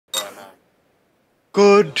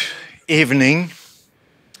Good evening.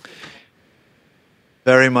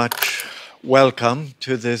 Very much welcome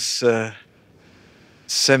to this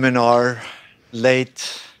seminar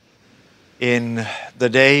late in the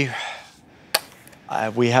day.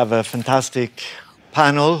 We have a fantastic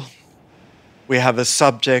panel. We have a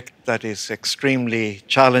subject that is extremely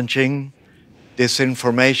challenging: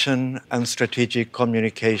 disinformation and strategic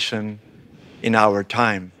communication in our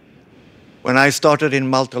time. When I started in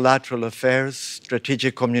multilateral affairs,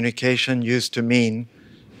 strategic communication used to mean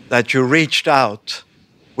that you reached out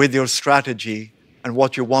with your strategy and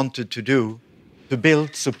what you wanted to do to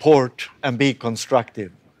build, support, and be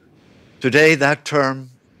constructive. Today, that term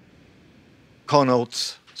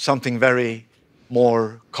connotes something very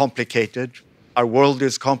more complicated. Our world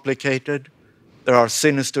is complicated. There are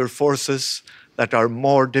sinister forces that are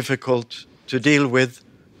more difficult to deal with.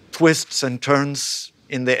 Twists and turns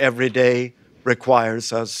in the everyday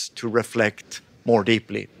requires us to reflect more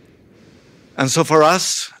deeply. And so for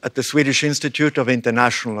us at the Swedish Institute of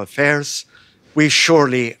International Affairs, we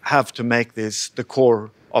surely have to make this the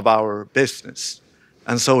core of our business.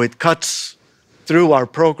 And so it cuts through our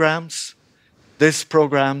programs. This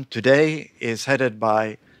program today is headed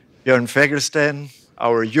by Björn Fagersten,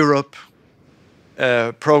 our Europe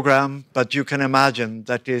program, but you can imagine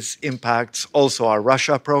that this impacts also our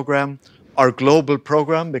Russia program, our global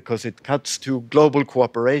program, because it cuts to global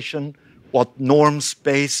cooperation, what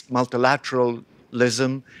norms-based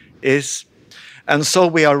multilateralism is. And so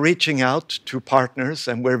we are reaching out to partners,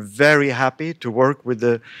 and we're very happy to work with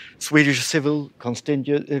the Swedish Civil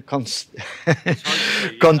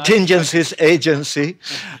Contingencies Agency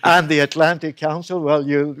and the Atlantic Council.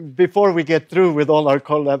 Well, before we get through with all our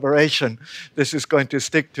collaboration, this is going to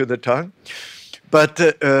stick to the tongue. But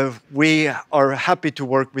we are happy to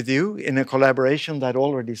work with you in a collaboration that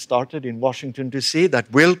already started in Washington, D.C.,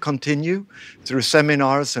 that will continue through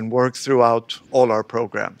seminars and work throughout all our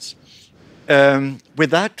programs. With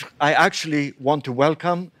that, I actually want to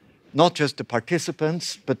welcome not just the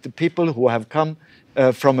participants, but the people who have come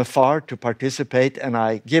from afar to participate. And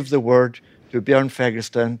I give the word to Björn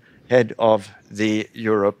Fagersten, head of the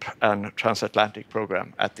Europe and Transatlantic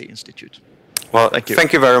Program at the Institute. Well,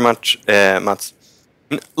 thank you very much, Mats.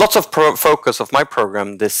 Lots of focus of my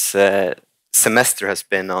program this semester has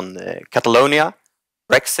been on Catalonia,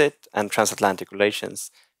 Brexit, and transatlantic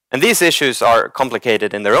relations. And these issues are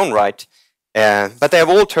complicated in their own right, but they have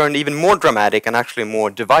all turned even more dramatic and actually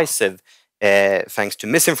more divisive thanks to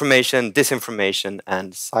misinformation, disinformation,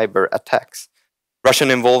 and cyber attacks.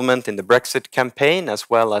 Russian involvement in the Brexit campaign, as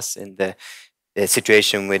well as in the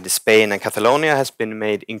situation with Spain and Catalonia, has been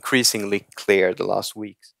made increasingly clear the last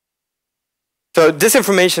weeks. So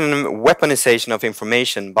disinformation and weaponization of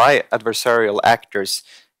information by adversarial actors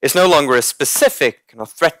is no longer a specific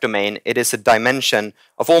threat domain. It is a dimension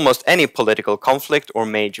of almost any political conflict or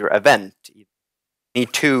major event. Me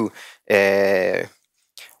Too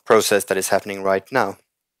process that is happening right now.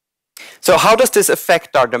 So how does this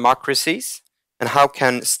affect our democracies? And how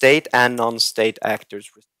can state and non-state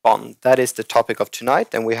actors respond? That is the topic of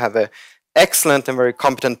tonight. And we have an excellent and very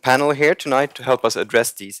competent panel here tonight to help us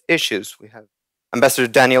address these issues. We have Ambassador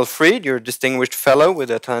Daniel Fried, your distinguished fellow with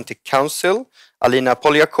the Atlantic Council, Alina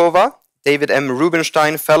Polyakova, David M.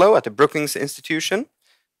 Rubenstein Fellow at the Brookings Institution,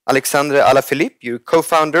 Alexandre Alaphilippe, your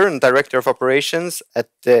co-founder and director of operations at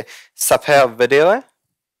the Sapere-Vedere,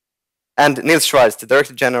 and Nils, the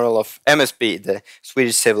Director General of MSB, the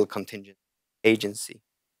Swedish Civil Contingencies Agency.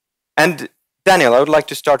 And Daniel, I would like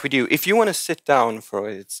to start with you. If you want to sit down for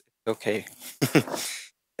it, it's okay.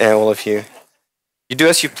 All of you. You do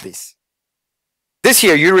as you please. This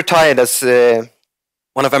year, you retired as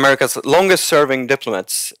one of America's longest-serving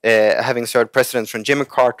diplomats, having served presidents from Jimmy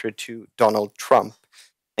Carter to Donald Trump.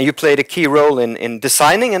 And you played a key role in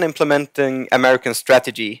designing and implementing American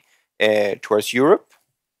strategy towards Europe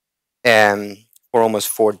for almost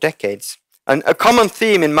 4 decades. And a common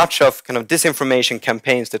theme in much of disinformation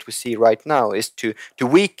campaigns that we see right now is to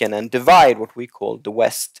weaken and divide what we call the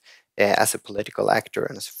West as a political actor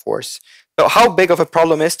and as a force. So how big of a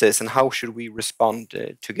problem is this, and how should we respond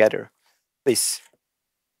together? Please.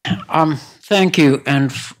 Thank you,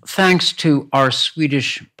 and thanks to our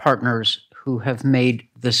Swedish partners who have made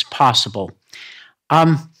this possible.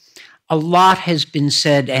 A lot has been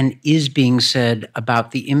said and is being said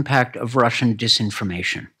about the impact of Russian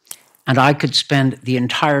disinformation, and I could spend the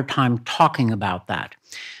entire time talking about that.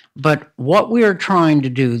 But what we are trying to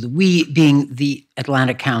do, we being the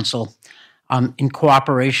Atlantic Council, in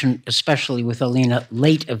cooperation, especially with Alina,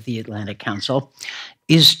 late of the Atlantic Council,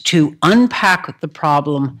 is to unpack the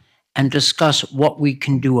problem and discuss what we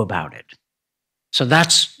can do about it. So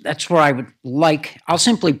that's where I would I'll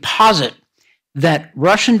simply posit that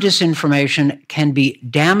Russian disinformation can be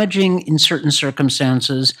damaging in certain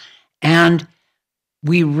circumstances, and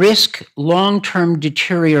we risk long-term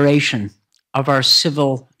deterioration of our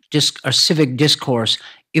civic discourse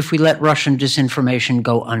if we let Russian disinformation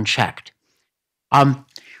go unchecked.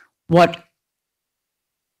 What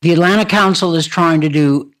the Atlantic Council is trying to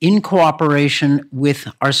do in cooperation with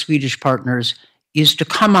our Swedish partners is to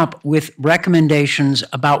come up with recommendations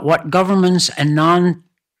about what governments and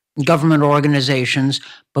non-government organizations,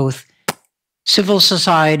 both civil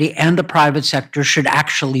society and the private sector, should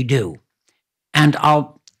actually do. And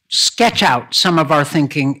I'll sketch out some of our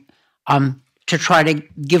thinking to try to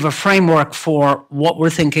give a framework for what we're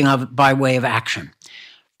thinking of by way of action.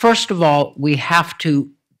 First of all, we have to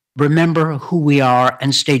remember who we are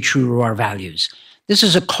and stay true to our values. This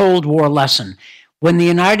is a Cold War lesson. When the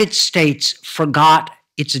United States forgot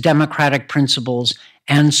its democratic principles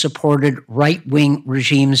and supported right-wing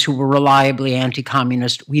regimes who were reliably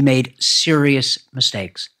anti-communist, we made serious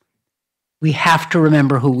mistakes. We have to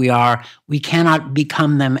remember who we are. We cannot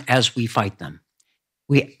become them as we fight them.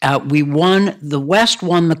 The West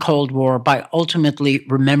won the Cold War by ultimately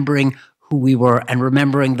remembering who we were and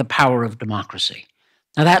remembering the power of democracy.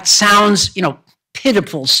 Now that sounds,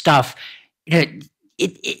 pitiful stuff. It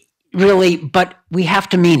really, but we have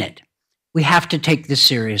to mean it. We have to take this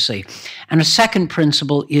seriously. And a second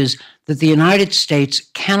principle is that the United States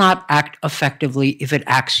cannot act effectively if it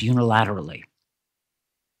acts unilaterally.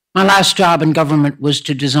 My last job in government was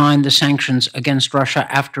to design the sanctions against Russia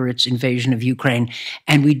after its invasion of Ukraine.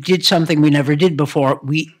 And we did something we never did before.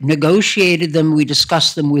 We negotiated them, we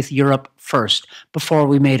discussed them with Europe first before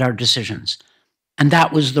we made our decisions. And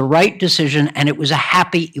that was the right decision, and it was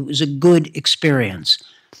a good experience.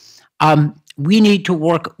 We need to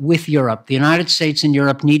work with Europe. The United States and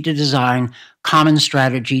Europe need to design common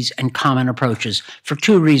strategies and common approaches for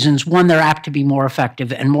two reasons. One, they're apt to be more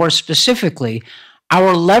effective, and more specifically,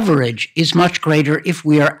 our leverage is much greater if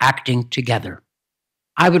we are acting together.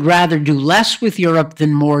 I would rather do less with Europe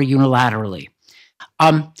than more unilaterally.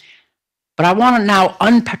 But I want to now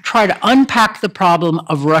try to unpack the problem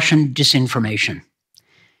of Russian disinformation.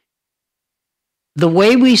 The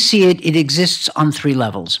way we see it, it exists on three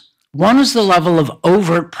levels. One is the level of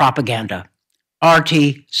overt propaganda,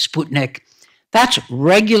 RT, Sputnik. That's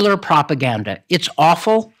regular propaganda. It's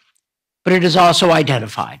awful, but it is also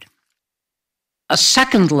identified. A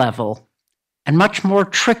second level, and much more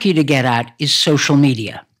tricky to get at, is social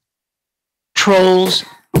media. Trolls,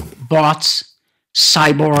 bots,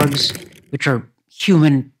 cyborgs, which are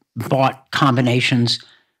human-bot combinations,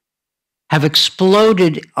 have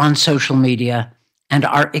exploded on social media and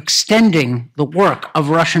are extending the work of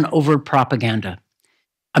Russian overt propaganda.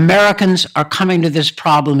 Americans are coming to this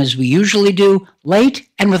problem, as we usually do, late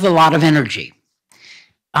and with a lot of energy.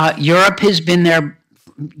 Europe has been there.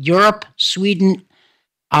 Europe, Sweden,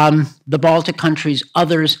 the Baltic countries,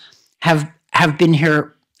 others have been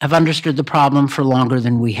here, have understood the problem for longer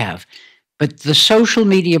than we have. But the social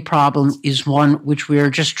media problem is one which we are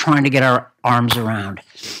just trying to get our arms around.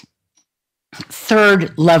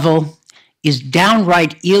 Third level is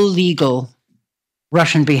downright illegal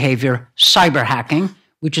Russian behavior, cyber hacking,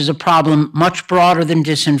 which is a problem much broader than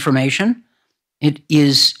disinformation. It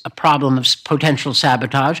is a problem of potential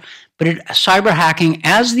sabotage, but cyber hacking,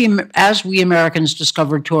 as we Americans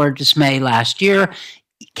discovered to our dismay last year,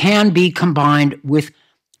 can be combined with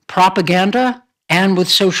propaganda and with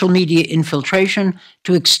social media infiltration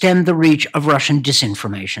to extend the reach of Russian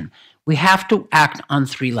disinformation. We have to act on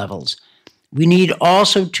three levels. We need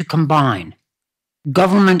also to combine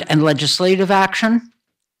government and legislative action,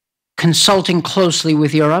 consulting closely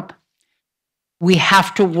with Europe. We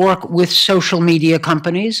have to work with social media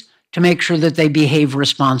companies to make sure that they behave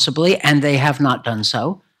responsibly, and they have not done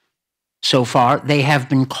so far. They have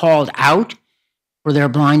been called out for their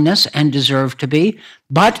blindness and deserve to be,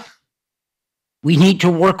 but we need to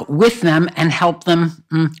work with them and help them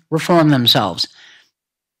reform themselves.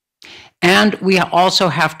 And we also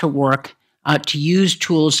have to work to use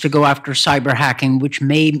tools to go after cyber hacking, which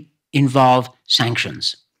may involve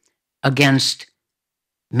sanctions against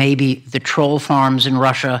maybe the troll farms in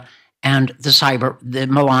Russia and the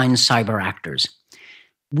malign cyber actors.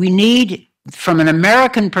 We need, from an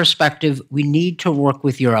American perspective, we need to work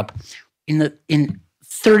with Europe. In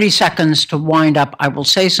 30 seconds to wind up, I will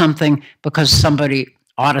say something because somebody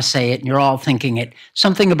ought to say it and you're all thinking it,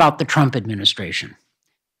 something about the Trump administration.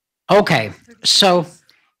 Okay, so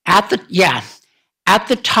at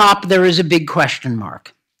the top there is a big question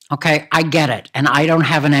mark. Okay, I get it, and I don't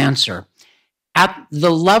have an answer. At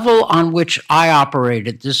the level on which I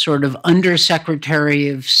operated, this sort of undersecretary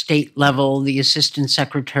of state level, the assistant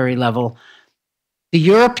secretary level, the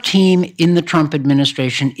Europe team in the Trump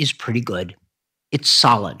administration is pretty good. It's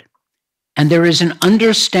solid. And there is an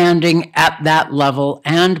understanding at that level,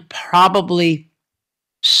 and probably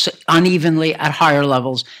unevenly at higher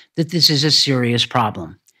levels, that this is a serious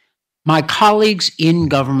problem. My colleagues in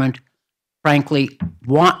government, frankly,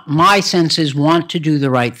 my sense is want to do the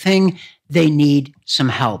right thing. They need some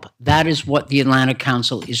help. That is what the Atlantic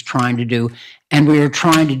Council is trying to do. And we are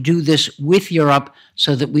trying to do this with Europe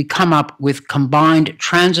so that we come up with combined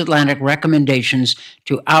transatlantic recommendations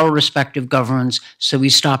to our respective governments so we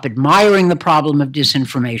stop admiring the problem of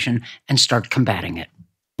disinformation and start combating it.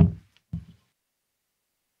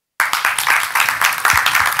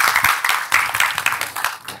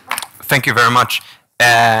 Thank you very much.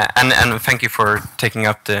 And thank you for taking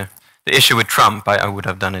up the issue with Trump. I would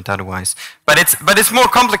have done it otherwise. But it's more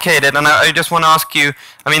complicated, and I just want to ask you,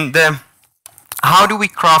 I mean, how do we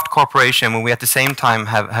craft cooperation when we at the same time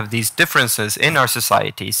have these differences in our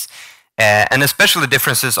societies, and especially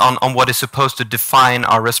differences on what is supposed to define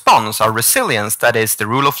our response, our resilience, that is the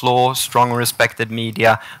rule of law, strong and respected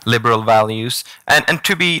media, liberal values. And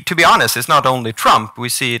to be honest, it's not only Trump. We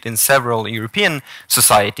see it in several European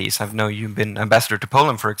societies. I know you've been ambassador to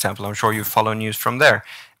Poland, for example. I'm sure you follow news from there.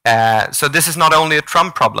 So this is not only a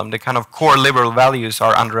Trump problem. The kind of core liberal values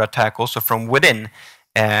are under attack also from within,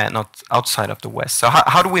 not outside of the West. So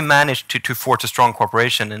how do we manage to forge a strong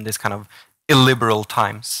cooperation in this kind of illiberal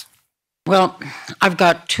times? Well, I've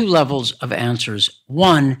got two levels of answers.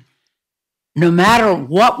 One, no matter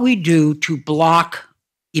what we do to block,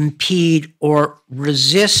 impede, or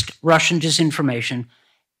resist Russian disinformation,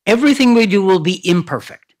 everything we do will be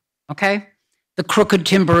imperfect, okay? The crooked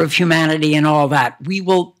timber of humanity and all that.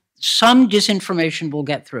 Some disinformation will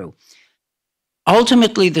get through.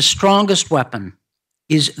 Ultimately, the strongest weapon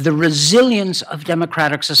is the resilience of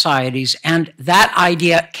democratic societies, and that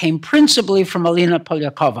idea came principally from Alina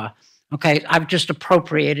Polyakova. Okay, I've just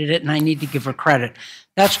appropriated it, and I need to give her credit.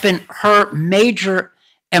 That's been her major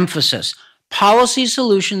emphasis. Policy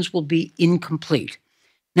solutions will be incomplete.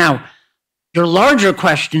 Now, your larger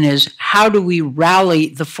question is, how do we rally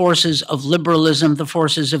the forces of liberalism, the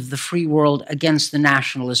forces of the free world against the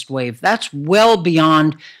nationalist wave? That's well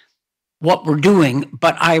beyond what we're doing,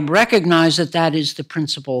 but I recognize that that is the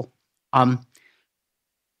principal,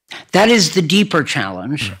 that is the deeper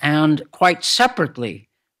challenge, and quite separately,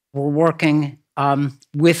 we're working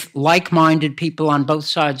with like-minded people on both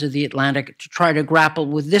sides of the Atlantic to try to grapple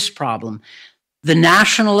with this problem. The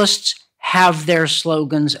nationalists have their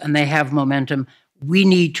slogans and they have momentum. We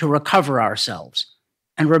need to recover ourselves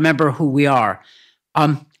and remember who we are.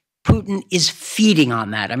 Putin is feeding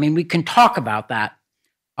on that. I mean, we can talk about that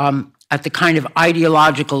at the kind of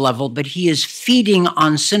ideological level, but he is feeding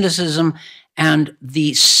on cynicism and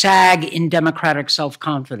the sag in democratic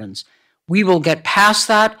self-confidence. We will get past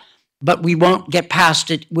that, but we won't get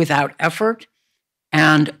past it without effort,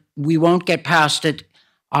 and we won't get past it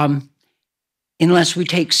unless we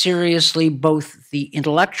take seriously both the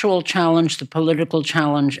intellectual challenge, the political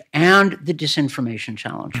challenge, and the disinformation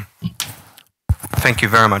challenge. Thank you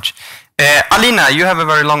very much. Alina, you have a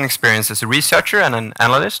very long experience as a researcher and an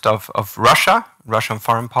analyst of Russia, Russian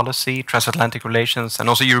foreign policy, transatlantic relations, and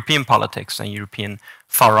also European politics and European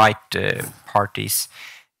far-right parties.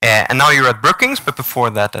 And now you're at Brookings, but before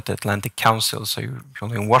that at the Atlantic Council, so you're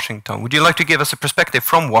only in Washington. Would you like to give us a perspective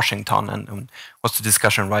from Washington and what's the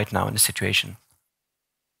discussion right now in the situation?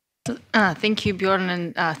 Thank you, Bjorn,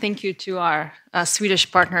 and thank you to our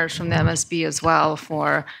Swedish partners from the MSB as well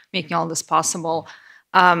for making all this possible.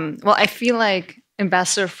 Well, I feel like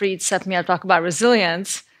Ambassador Fried set me up to talk about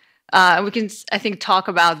resilience. We can, I think, talk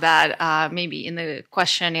about that maybe in the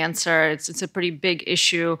question and answer. It's a pretty big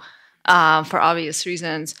issue for obvious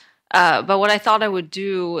reasons. But what I thought I would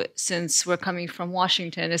do, since we're coming from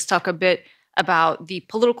Washington, is talk a bit about the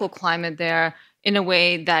political climate there in a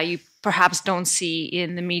way that you perhaps don't see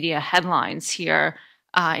in the media headlines here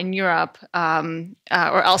in Europe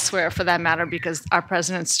or elsewhere for that matter, because our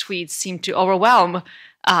president's tweets seem to overwhelm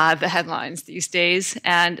the headlines these days,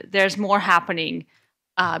 and there's more happening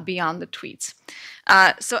beyond the tweets.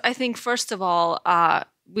 So I think, first of all,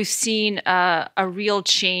 we've seen a real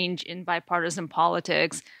change in bipartisan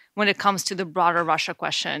politics when it comes to the broader Russia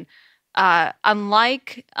question.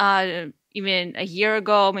 Unlike even a year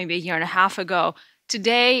ago, maybe a year and a half ago,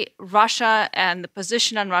 today, Russia and the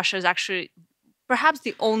position on Russia is actually perhaps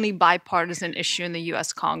the only bipartisan issue in the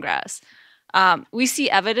US Congress. We see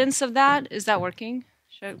evidence of that. Is that working?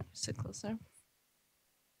 Should I sit closer?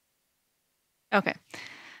 Okay.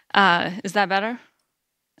 Is that better?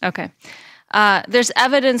 Okay. There's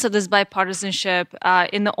evidence of this bipartisanship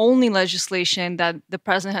in the only legislation that the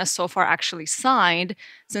president has so far actually signed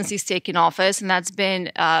since he's taken office, and that's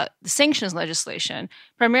been the sanctions legislation,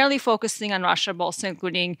 primarily focusing on Russia, but also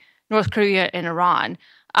including North Korea and Iran.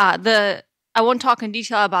 I won't talk in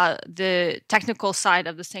detail about the technical side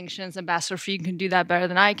of the sanctions. Ambassador Fried can do that better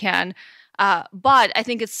than I can. But I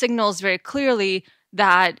think it signals very clearly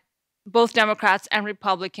that both Democrats and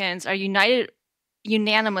Republicans are united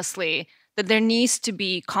unanimously that there needs to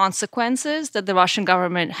be consequences that the Russian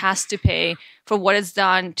government has to pay for what it's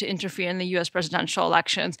done to interfere in the US presidential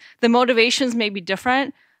elections. The motivations may be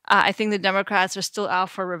different. I think the Democrats are still out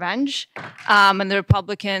for revenge, and the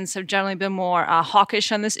Republicans have generally been more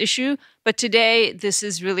hawkish on this issue. But today, this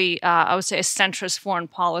is really, I would say, a centrist foreign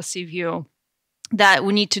policy view that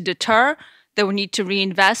we need to deter, that we need to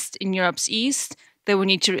reinvest in Europe's East, that we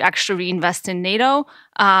need to actually reinvest in NATO.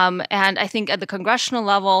 And I think at the congressional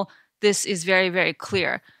level, this is very, very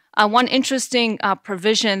clear. One interesting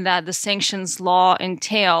provision that the sanctions law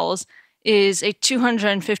entails is a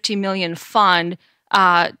 $250 million fund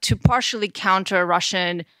to partially counter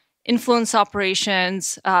Russian influence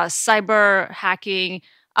operations, cyber hacking,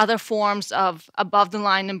 other forms of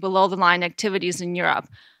above-the-line and below-the-line activities in Europe.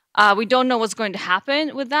 We don't know what's going to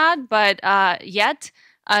happen with that, but yet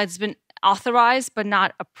it's been authorized but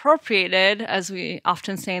not appropriated, as we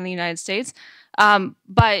often say in the United States.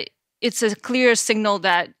 But it's a clear signal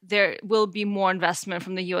that there will be more investment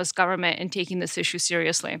from the US government in taking this issue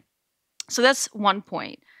seriously. So that's one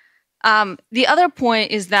point. The other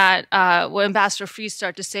point is that what Ambassador Fried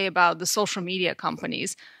started to say about the social media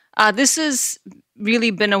companies. This has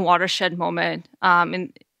really been a watershed moment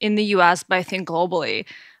in the US, but I think globally.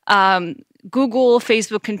 Google,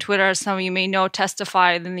 Facebook, and Twitter, as some of you may know,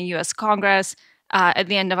 testified in the US Congress at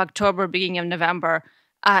the end of October, beginning of November.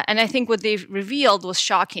 And I think what they've revealed was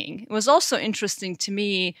shocking. It was also interesting to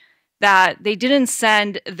me that they didn't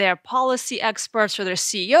send their policy experts or their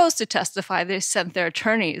CEOs to testify. They sent their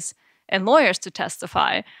attorneys and lawyers to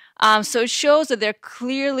testify. So it shows that they're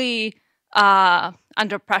clearly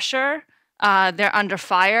under pressure. They're under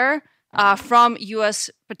fire from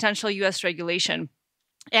potential US regulation.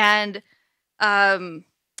 And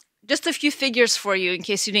just a few figures for you, in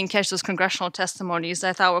case you didn't catch those congressional testimonies,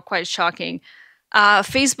 I thought were quite shocking.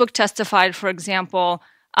 Facebook testified, for example,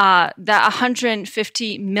 that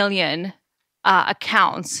 150 million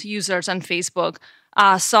accounts, users on Facebook,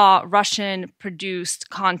 saw Russian-produced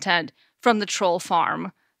content from the troll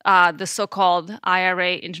farm, the so-called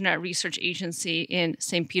IRA, Internet Research Agency in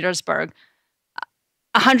St. Petersburg.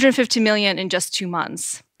 150 million in just 2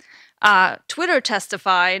 months. Twitter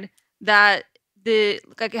testified that the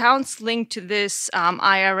accounts linked to this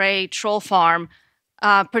IRA troll farm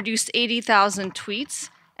produced 80,000 tweets,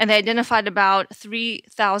 and they identified about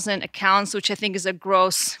 3,000 accounts, which I think is a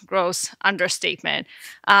gross understatement.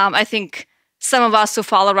 I think some of us who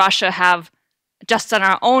follow Russia have, just on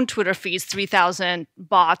our own Twitter feeds, 3,000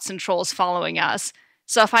 bots and trolls following us.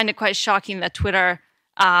 So I find it quite shocking that Twitter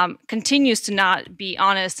continues to not be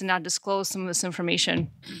honest and not disclose some of this information.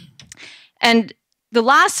 And the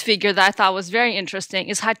last figure that I thought was very interesting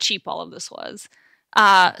is how cheap all of this was.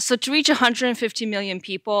 So to reach 150 million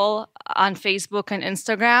people on Facebook and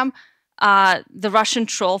Instagram, the Russian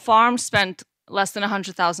troll farm spent less than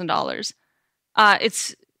 $100,000.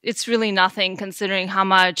 It's really nothing considering how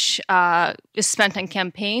much is spent on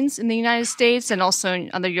campaigns in the United States and also in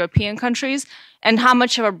other European countries, and how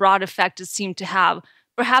much of a broad effect it seemed to have,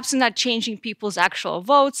 perhaps in not changing people's actual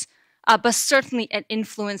votes, but certainly at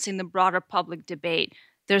influencing the broader public debate.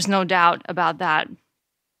 There's no doubt about that.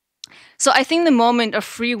 So I think the moment of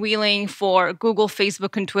freewheeling for Google,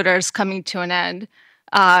 Facebook, and Twitter is coming to an end.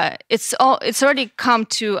 It's already come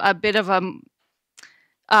to a bit of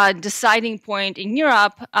a deciding point in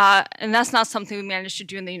Europe, and that's not something we managed to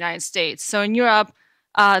do in the United States. So in Europe,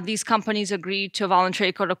 these companies agreed to a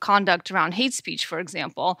voluntary code of conduct around hate speech, for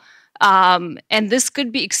example. And this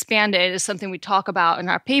could be expanded, as something we talk about in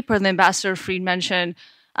our paper, the Ambassador Fried mentioned.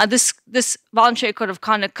 This voluntary code of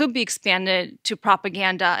conduct could be expanded to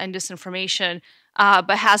propaganda and disinformation,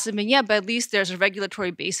 but hasn't been yet, but at least there's a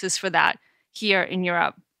regulatory basis for that here in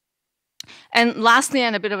Europe. And lastly,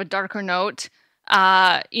 on a bit of a darker note,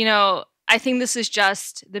 I think this is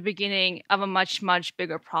just the beginning of a much, much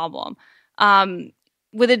bigger problem.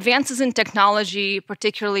 With advances in technology,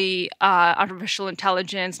 particularly artificial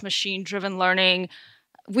intelligence, machine-driven learning,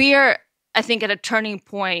 we are, I think, at a turning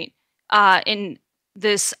point in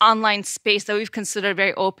this online space that we've considered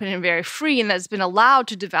very open and very free, and that's been allowed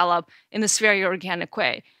to develop in this very organic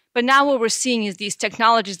way. But now what we're seeing is these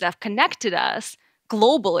technologies that have connected us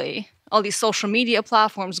globally, all these social media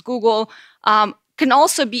platforms, Google, can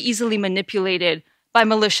also be easily manipulated by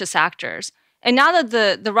malicious actors. And now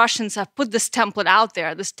that the Russians have put this template out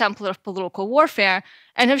there, this template of political warfare,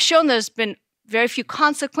 and have shown there's been very few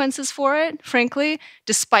consequences for it, frankly,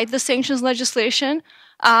 despite the sanctions legislation,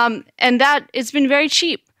 and that it's been very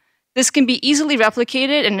cheap. This can be easily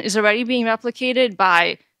replicated and is already being replicated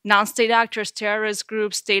by non-state actors, terrorist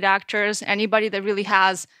groups, state actors, anybody that really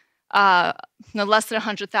has less than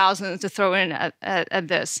 100,000 to throw in at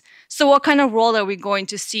this. So what kind of role are we going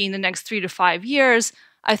to see in the next 3 to 5 years?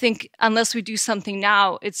 I think unless we do something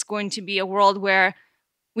now, it's going to be a world where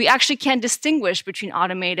we actually can't distinguish between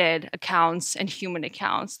automated accounts and human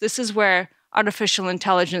accounts. This is where artificial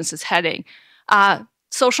intelligence is heading.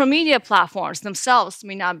 Social media platforms themselves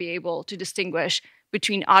may not be able to distinguish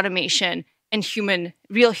between automation and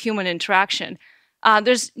real human interaction.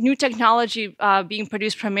 There's new technology being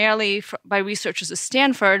produced primarily by researchers at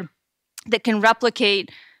Stanford that can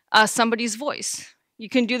replicate somebody's voice. You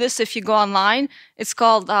can do this if you go online. It's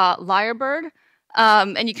called Lyrebird.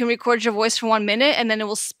 And you can record your voice for 1 minute, and then it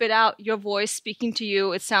will spit out your voice speaking to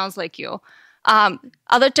you. It sounds like you.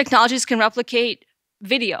 Other technologies can replicate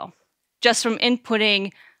video. Just from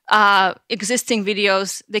inputting existing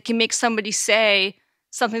videos, they can make somebody say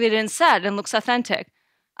something they didn't say and looks authentic.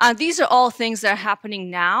 These are all things that are happening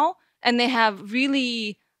now, and they have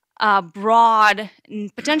really broad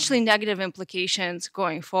and potentially negative implications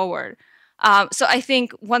going forward. So I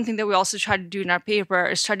think one thing that we also try to do in our paper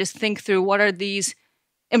is try to think through what are these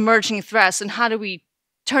emerging threats and how do we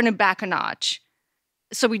turn it back a notch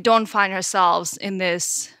so we don't find ourselves in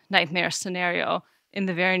this nightmare scenario in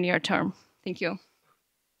the very near term. Thank you.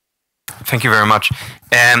 Thank you very much.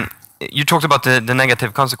 You talked about the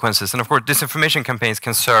negative consequences, and of course disinformation campaigns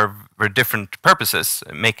can serve very different purposes,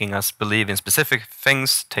 making us believe in specific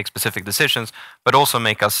things, take specific decisions, but also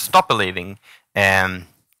make us stop believing.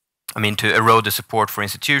 To erode the support for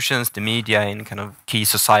institutions, the media, and kind of key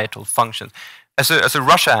societal functions. As a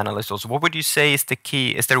Russia analyst also, what would you say is the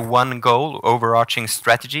key? Is there one goal, overarching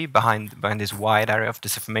strategy behind this wide area of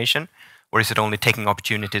disinformation? Or is it only taking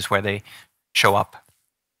opportunities where they show up?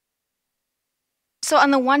 So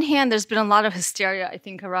on the one hand, there's been a lot of hysteria, I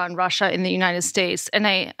think, around Russia in the United States. And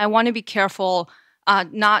I want to be careful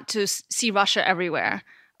not to see Russia everywhere.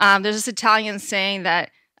 There's this Italian saying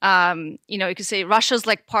that, you could say Russia's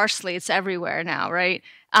like parsley, it's everywhere now, right?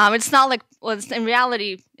 It's not like, in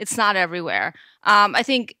reality, it's not everywhere. I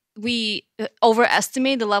think we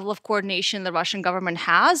overestimate the level of coordination the Russian government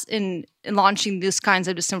has in launching these kinds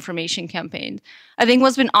of disinformation campaigns. I think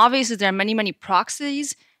what's been obvious is there are many, many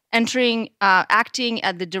proxies acting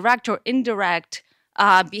at the direct or indirect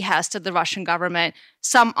behest of the Russian government.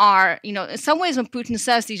 Some are, in some ways when Putin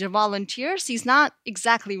says these are volunteers, he's not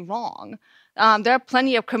exactly wrong. There are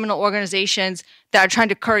plenty of criminal organizations that are trying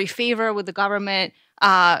to curry favor with the government.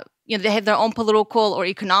 They have their own political or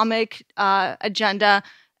economic agenda,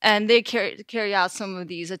 and they carry out some of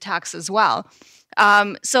these attacks as well.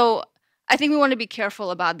 So I think we want to be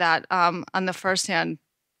careful about that on the first hand.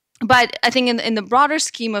 But I think in the broader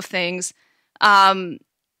scheme of things,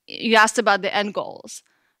 you asked about the end goals.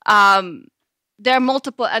 There are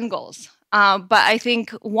multiple end goals, but I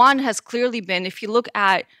think one has clearly been, if you look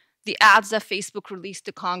at the ads that Facebook released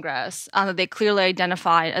to Congress, that they clearly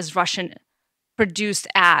identified as Russian-produced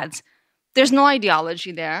ads. There's no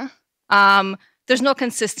ideology there. There's no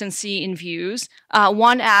consistency in views.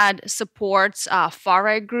 One ad supports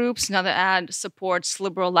far-right groups. Another ad supports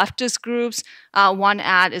liberal leftist groups. One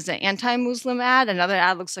ad is an anti-Muslim ad. Another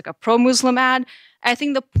ad looks like a pro-Muslim ad. I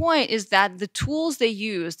think the point is that the tools they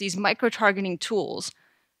use, these micro-targeting tools,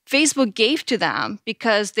 Facebook gave to them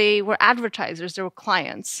because they were advertisers, they were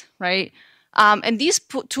clients, right? And these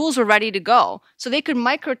tools were ready to go. So they could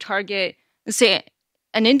micro-target, say,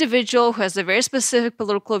 an individual who has a very specific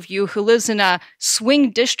political view, who lives in a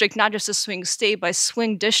swing district, not just a swing state, but a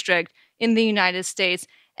swing district in the United States.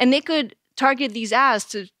 And they could target these ads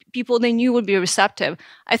to people they knew would be receptive.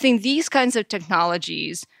 I think these kinds of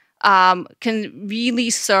technologies can really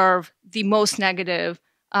serve the most negative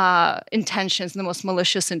intentions, the most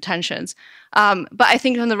malicious intentions. But I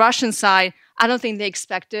think on the Russian side, I don't think they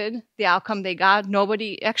expected the outcome they got.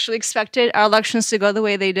 Nobody actually expected our elections to go the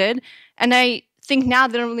way they did. And I think now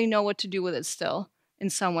they don't really know what to do with it still, in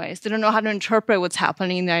some ways. They don't know how to interpret what's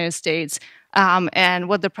happening in the United States and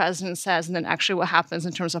what the president says and then actually what happens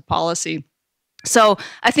in terms of policy. So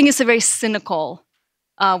I think it's a very cynical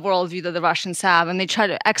worldview that the Russians have, and they try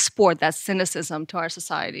to export that cynicism to our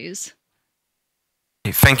societies.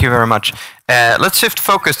 Thank you very much. Let's shift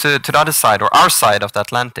focus to the other side, or our side of the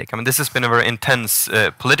Atlantic. I mean, this has been a very intense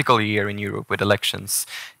political year in Europe with elections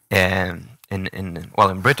in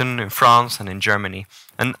Britain, in France, and in Germany.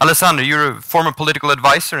 And Alessandro, you're a former political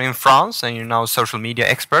advisor in France, and you're now a social media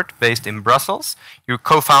expert based in Brussels. You're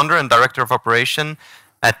co-founder and director of operation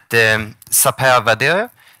at Saper Vadere,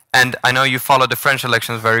 and I know you follow the French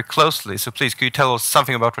elections very closely. So please, could you tell us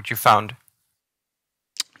something about what you found?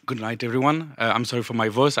 Good night, everyone. I'm sorry for my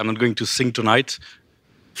voice. I'm not going to sing tonight,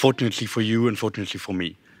 fortunately for you and fortunately for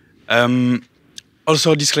me.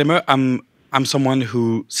 Also, disclaimer, I'm someone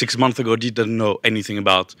who 6 months ago didn't know anything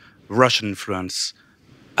about Russian influence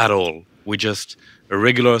at all. We're just a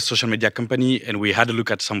regular social media company, and we had a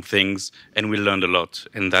look at some things, and we learned a lot.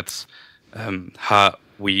 And that's how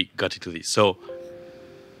we got into this. So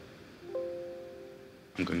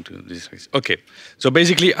I'm going to this. Okay. So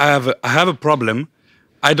basically, I have a problem.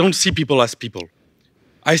 I don't see people as people.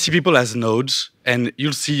 I see people as nodes, and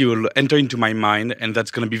you'll enter into my mind, and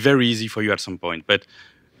that's going to be very easy for you at some point. But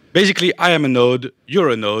basically, I am a node,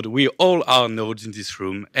 you're a node, we all are nodes in this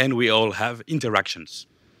room, and we all have interactions.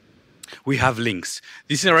 We have links.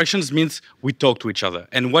 These interactions means we talk to each other.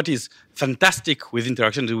 And what is fantastic with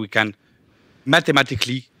interactions is we can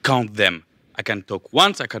mathematically count them. I can talk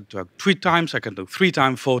once, I can talk 3 times, I can talk 3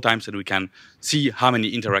 times, 4 times, and we can see how many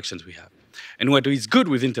interactions we have. And what is good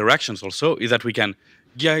with interactions also is that we can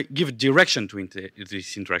give direction to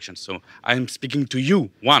these interactions. So I'm speaking to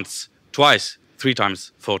you once, twice, 3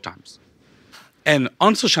 times, 4 times. And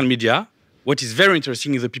on social media, what is very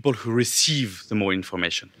interesting is the people who receive the more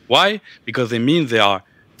information. Why? Because they mean they are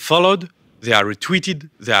followed, they are retweeted,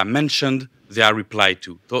 they are mentioned, they are replied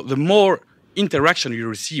to. So the more interaction you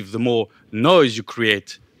receive, the more noise you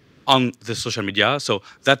create on the social media. So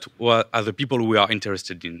that are the people we are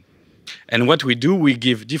interested in. And what we do, we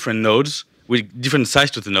give different nodes, with different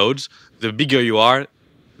size to the nodes. The bigger you are,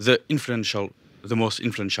 the most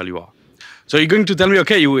influential you are. So you're going to tell me,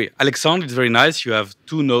 okay, Alexandre, it's very nice. You have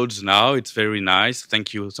 2 nodes now. It's very nice.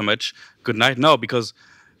 Thank you so much. Good night. No, because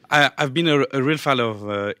I've been a real fan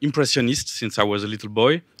of impressionists since I was a little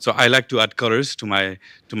boy. So I like to add colors to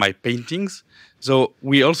my paintings. So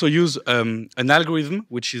we also use an algorithm,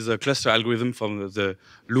 which is a cluster algorithm from the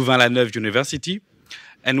Louvain-la-Neuve University.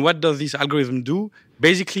 And what does this algorithm do?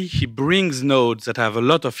 Basically, he brings nodes that have a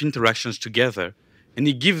lot of interactions together, and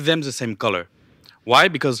he gives them the same color. Why?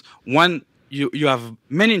 Because when you have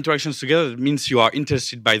many interactions together, it means you are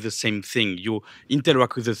interested by the same thing. You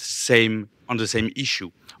interact with on the same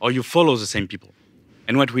issue, or you follow the same people.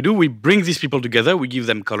 And what we do, we bring these people together, we give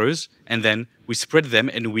them colors, and then we spread them,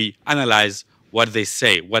 and we analyze what they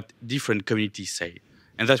say, what different communities say.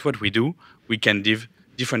 And that's what we do. We can give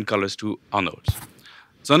different colors to our nodes.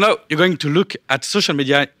 So now you're going to look at social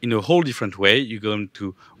media in a whole different way. You're going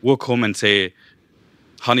to walk home and say,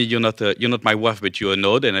 honey, you're not my wife, but you're a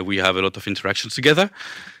node, and we have a lot of interactions together.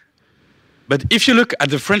 But if you look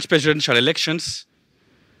at the French presidential elections,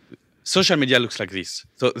 social media looks like this.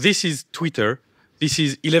 So this is Twitter. This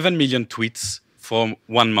is 11 million tweets from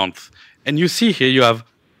 1 month. And you see here you have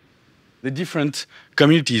the different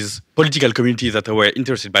communities, political communities that were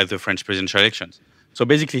interested by the French presidential elections. So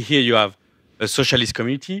basically here you have a socialist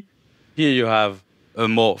community. Here you have a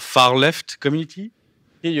more far-left community.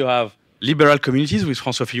 Here you have liberal communities with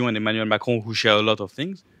François Fillon and Emmanuel Macron who share a lot of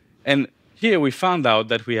things. And here we found out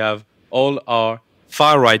that we have all our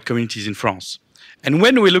far-right communities in France. And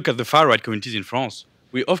when we look at the far-right communities in France,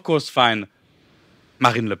 we of course find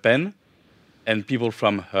Marine Le Pen and people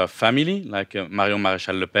from her family, like Marion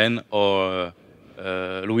Maréchal Le Pen or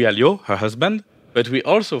Louis Alliot, her husband. But we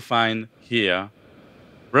also find here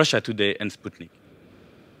Russia Today and Sputnik.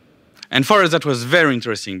 And for us, that was very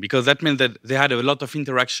interesting because that meant that they had a lot of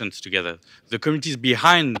interactions together. The communities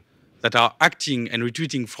behind that are acting and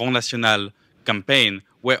retweeting Front National campaign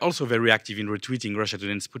were also very active in retweeting Russia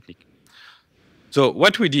Today and Sputnik. So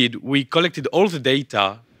what we did, we collected all the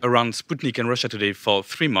data around Sputnik and Russia Today for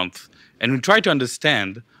 3 months, and we tried to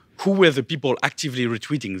understand who were the people actively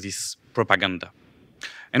retweeting this propaganda.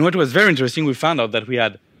 And what was very interesting, we found out that we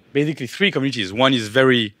had basically 3 communities. One is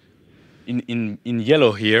very in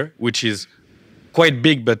yellow here, which is quite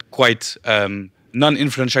big but quite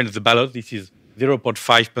non-influential in the ballot. This is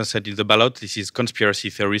 0.5% in the ballot. This is conspiracy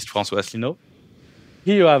theorist François Asselineau.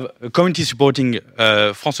 Here you have a community supporting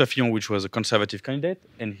François Fillon, which was a conservative candidate,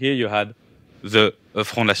 and here you had the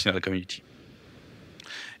Front National community.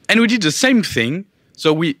 And we did the same thing.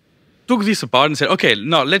 So we took this apart and said, okay,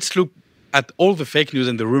 now let's look at all the fake news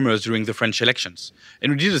and the rumors during the French elections.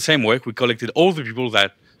 And we did the same work. We collected all the people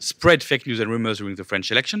that spread fake news and rumors during the French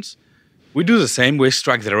elections. we do the same. We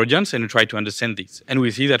extract their audience and we try to understand this. And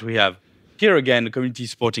we see that we have here again a community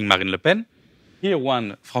supporting Marine Le Pen, here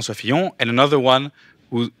one François Fillon, and another one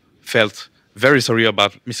who felt very sorry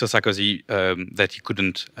about Mr. Sarkozy that he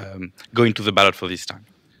couldn't go into the ballot for this time.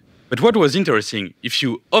 But what was interesting, if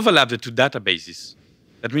you overlap the two databases,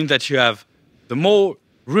 that means that you have the more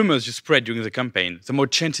rumors you spread during the campaign, the more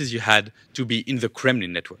chances you had to be in the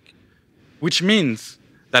Kremlin network. Which means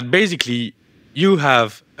that basically you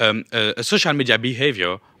have a social media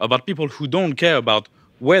behavior about people who don't care about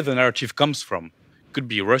where the narrative comes from. It could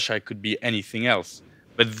be Russia, it could be anything else.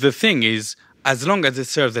 But the thing is, as long as they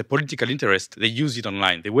serve their political interest, they use it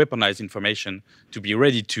online. They weaponize information to be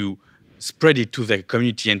ready to spread it to their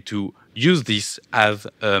community and to use this as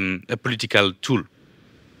a political tool.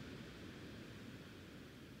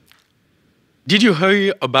 Did you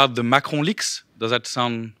hear about the Macron leaks? Does that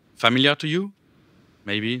sound familiar to you?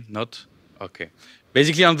 Maybe not? Okay.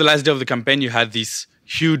 Basically, on the last day of the campaign, you had these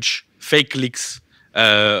huge fake leaks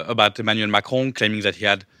about Emmanuel Macron, claiming that he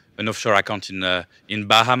had an offshore account in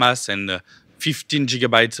Bahamas and 15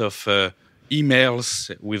 gigabytes of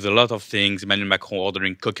emails with a lot of things, Emmanuel Macron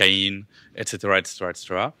ordering cocaine, etc., etc.,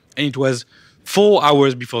 etc. And it was 4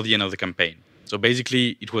 hours before the end of the campaign. So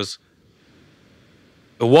basically, it was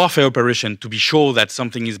a warfare operation to be sure that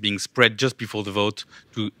something is being spread just before the vote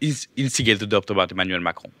to instigate the doubt about Emmanuel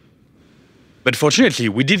Macron. But fortunately,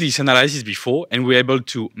 we did this analysis before, and we were able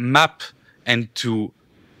to map and to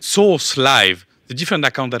source live the different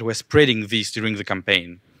accounts that were spreading this during the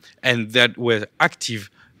campaign, and that were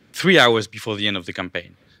active 3 hours before the end of the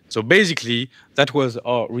campaign. So basically, that was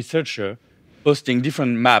our researcher posting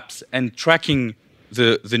different maps and tracking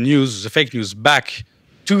the news, the fake news, back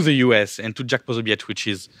to the US and to Jack Posobiec, which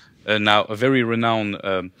is now a very renowned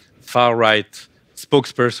far-right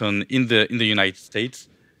spokesperson in the United States.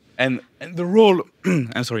 And the role,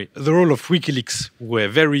 the role of WikiLeaks were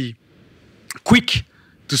very quick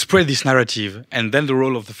to spread this narrative, and then the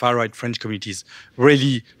role of the far-right French communities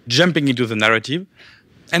really jumping into the narrative.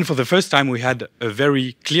 And for the first time, we had a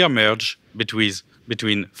very clear merge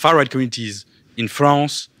between far-right communities in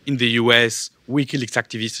France, in the US, WikiLeaks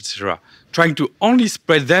activists, etc., trying to only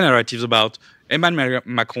spread their narratives about Emmanuel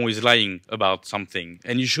Macron is lying about something,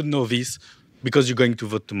 and you should know this because you're going to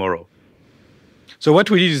vote tomorrow. So what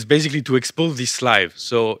we did is basically to expose this live.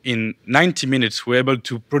 So in 90 minutes, we're able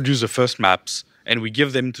to produce the first maps, and we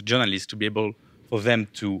give them to journalists to be able for them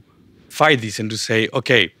to fight this and to say,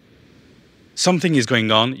 okay, something is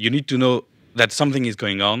going on. You need to know that something is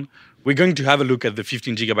going on. We're going to have a look at the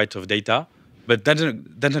 15 gigabytes of data, but that's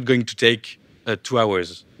not going to take 2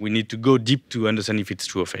 hours. We need to go deep to understand if it's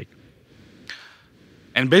true or fake.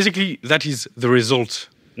 And basically, that is the result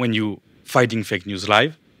when you're fighting fake news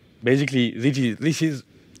live. Basically, this is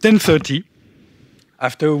 10:30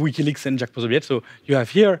 after WikiLeaks and Jack Posobiec. So you have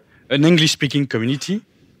here an English-speaking community,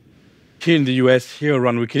 here in the US, here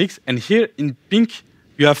around WikiLeaks, and here in pink,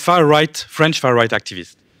 you have far-right, French far-right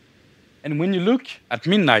activists. And when you look at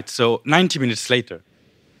midnight, so 90 minutes later,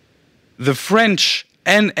 the French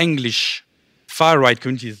and English far-right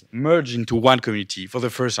communities merged into one community for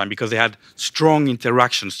the first time because they had strong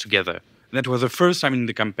interactions together. And that was the first time in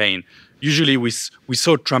the campaign. Usually we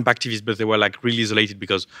saw Trump activists, but they were like really isolated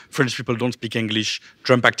because French people don't speak English,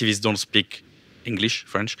 Trump activists don't speak English,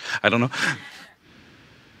 French, I don't know.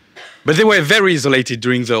 But they were very isolated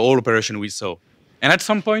during the whole operation we saw. And at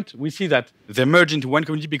some point, we see that they merge into one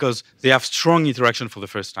community because they have strong interaction for the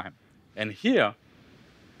first time. And here,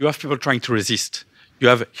 you have people trying to resist. You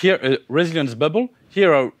have here a resilience bubble.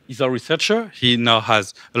 Here is our researcher. He now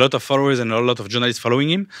has a lot of followers and a lot of journalists following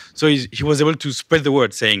him. So he was able to spread the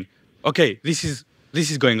word saying, okay, this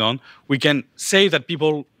is going on. We can say that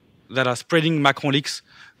people that are spreading Macron leaks,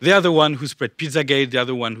 they are the one who spread Pizzagate, they are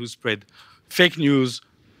the one who spread fake news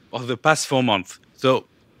of the past 4 months. So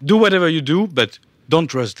do whatever you do, but don't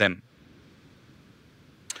trust them.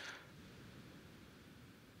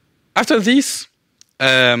 After this,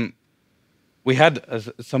 we had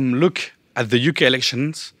some look at the UK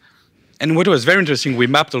elections. And what was very interesting, we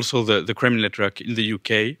mapped also the Kremlin network in the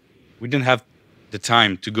UK. We didn't have the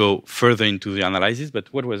time to go further into the analysis,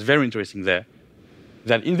 but what was very interesting there,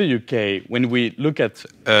 that in the UK, when we look at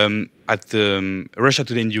Russia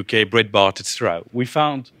Today in the UK, Breitbart, etc., we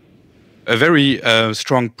found a very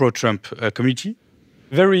strong pro-Trump community,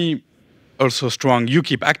 very also strong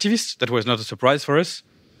UKIP activists. That was not a surprise for us.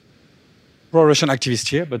 Pro-Russian activists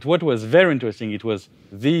here, but what was very interesting, it was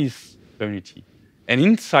this community. And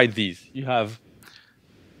inside these, you have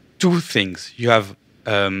two things. You have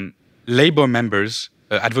Labour members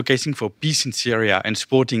advocating for peace in Syria and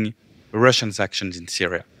supporting Russians' actions in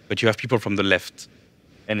Syria. But you have people from the left.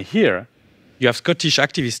 And here, you have Scottish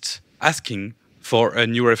activists asking for a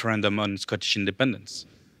new referendum on Scottish independence.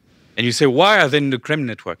 And you say, why are they in the Kremlin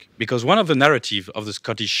network? Because one of the narratives of the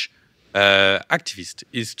Scottish activist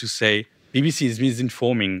is to say BBC is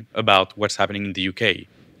misinforming about what's happening in the UK,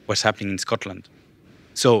 what's happening in Scotland.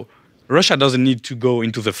 So Russia doesn't need to go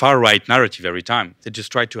into the far-right narrative every time. They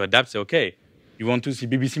just try to adapt, say, okay, you want to see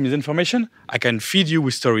BBC misinformation? I can feed you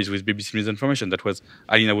with stories with BBC misinformation. That was,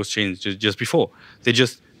 Alina was saying just before. They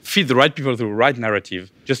just feed the right people the right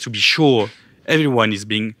narrative just to be sure everyone is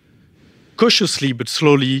being cautiously but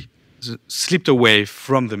slowly slipped away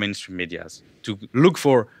from the mainstream medias to look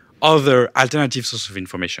for other alternative sources of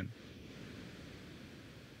information.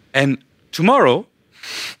 And tomorrow,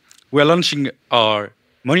 we're launching our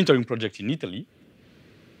monitoring project in Italy.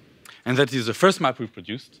 And that is the first map we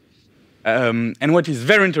produced. And what is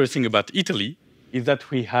very interesting about Italy is that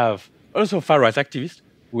we have also far-right activists.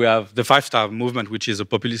 We have the 5-Star movement, which is a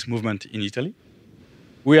populist movement in Italy.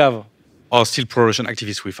 We have our still pro-Russian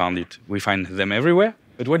activists. We find them everywhere.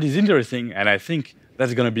 But what is interesting, and I think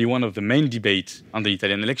that's going to be one of the main debates on the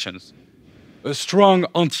Italian elections, a strong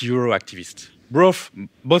anti-Euro activist,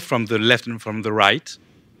 both from the left and from the right,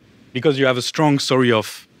 because you have a strong story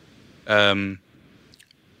of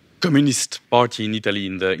communist party in Italy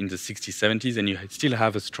in the 60s, 70s, and you still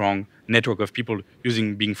have a strong network of people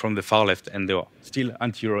being from the far left, and they are still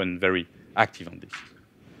anti-Euro and very active on this.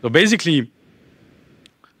 So basically,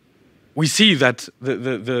 we see that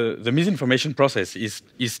the misinformation process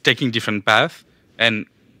is taking different paths, and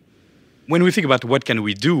when we think about what can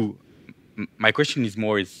we do, my question is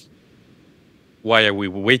more why are we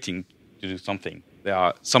waiting to do something? There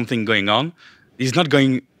are something going on. It's not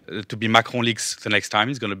going to be Macron leaks the next time.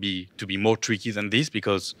 It's going to be more tricky than this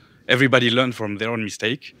because everybody learned from their own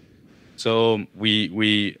mistake. So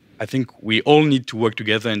I think we all need to work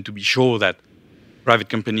together and to be sure that private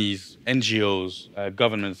companies, NGOs,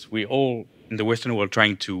 governments, we all in the Western world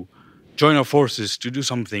trying to join our forces to do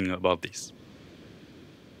something about this.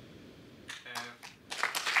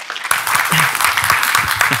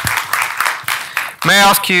 May I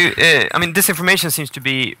ask you, I mean, disinformation seems to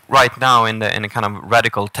be right now in a kind of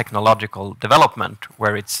radical technological development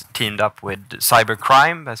where it's teamed up with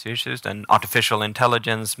cybercrime as issues and artificial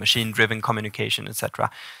intelligence, machine-driven communication,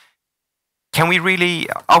 etc. Can we really,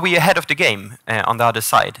 are we ahead of the game on the other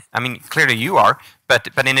side? I mean, clearly you are, but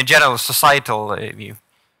in a general societal view,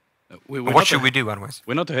 what should we do otherwise?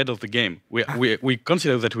 We're not ahead of the game. We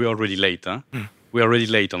consider that we're already late. Huh? We're already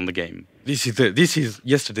late on the game. This is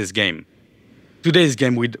yesterday's game. Today's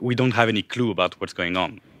game, we don't have any clue about what's going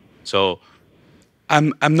on. So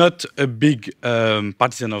I'm not a big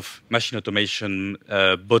partisan of machine automation,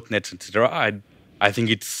 botnets, etc. I think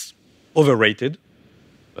it's overrated,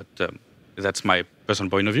 but that's my personal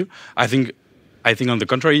point of view. I think on the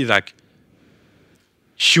contrary, like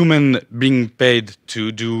human being paid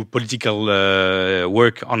to do political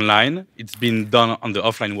work online, it's been done on the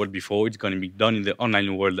offline world before. It's going to be done in the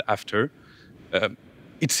online world after.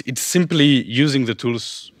 It's simply using the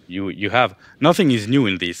tools you have. Nothing is new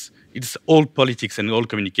in this. It's all politics and all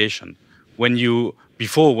communication.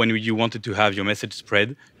 Before, when you wanted to have your message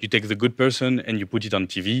spread, you take the good person and you put it on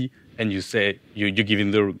TV and you say you give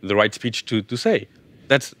him the right speech to say.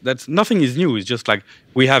 That's nothing is new. It's just like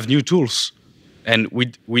we have new tools, and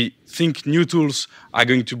we think new tools are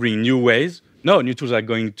going to bring new ways. No, new tools are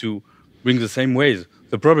going to bring the same ways.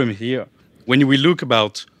 The problem here, when we look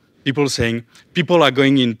about people saying people are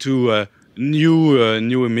going into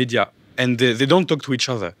new media and they don't talk to each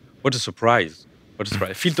other. What a surprise! What a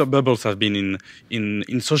surprise! Filter bubbles have been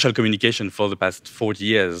in social communication for the past 40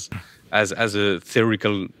 years as a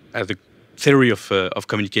theory of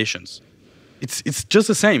communications. It's just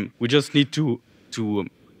the same. We just need to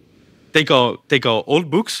take our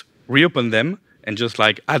old books, reopen them, and just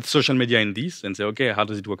like add social media in this and say, okay, how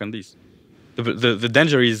does it work on this? The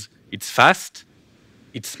danger is it's fast.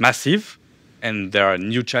 It's massive, and there are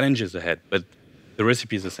new challenges ahead, but the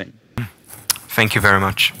recipe is the same. Thank you very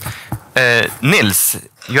much. Nils,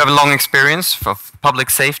 you have a long experience of public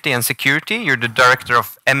safety and security. You're the director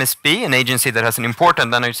of MSB, an agency that has an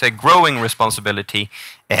important, and I'd say growing responsibility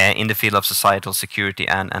in the field of societal security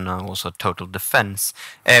and also total defense.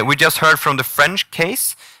 We just heard from the French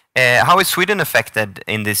case. How is Sweden affected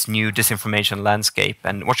in this new disinformation landscape,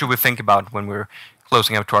 and what should we think about when we're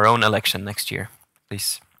closing up to our own election next year?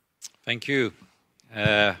 Please. Thank you.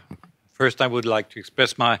 First, I would like to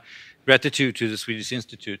express my gratitude to the Swedish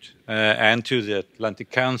Institute and to the Atlantic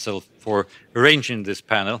Council for arranging this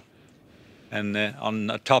panel and on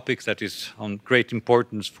a topic that is on great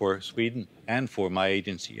importance for Sweden and for my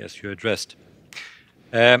agency, as you addressed.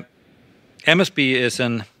 MSB is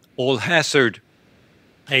an all-hazard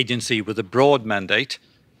agency with a broad mandate.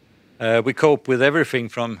 We cope with everything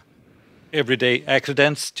from everyday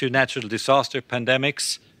accidents to natural disaster,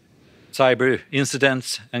 pandemics, cyber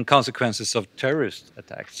incidents, and consequences of terrorist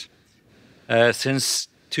attacks. Since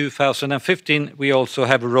 2015, we also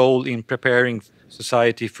have a role in preparing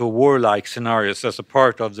society for warlike scenarios as a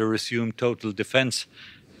part of the resumed total defense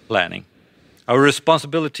planning. Our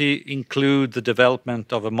responsibility includes the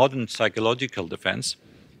development of a modern psychological defense.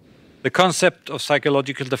 The concept of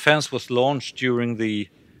psychological defense was launched during the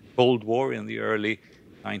Cold War in the early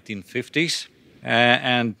 1950s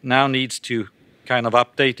and now needs to kind of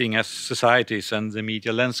updating as societies and the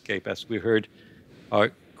media landscape, as we heard,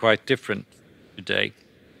 are quite different today.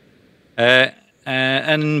 An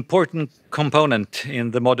important component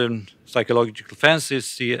in the modern psychological defense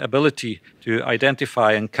is the ability to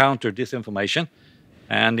identify and counter disinformation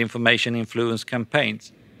and information influence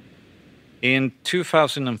campaigns. In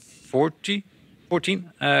 2014,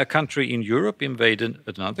 a country in Europe invaded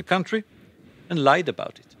another country and lied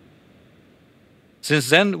about it. Since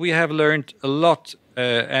then, we have learned a lot,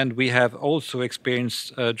 and we have also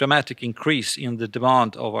experienced a dramatic increase in the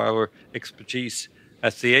demand of our expertise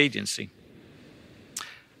at the agency,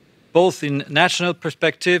 both in national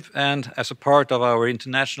perspective and as a part of our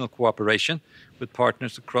international cooperation with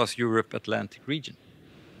partners across Europe Atlantic region.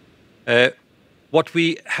 What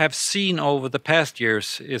we have seen over the past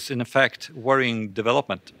years is, in effect, worrying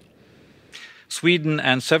development. Sweden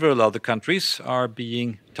and several other countries are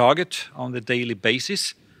being targeted on a daily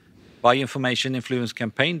basis by information influence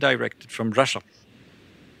campaign directed from Russia.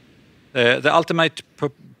 The ultimate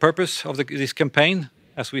purpose of this campaign,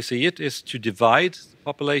 as we see it, is to divide the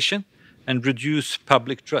population and reduce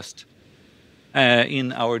public trust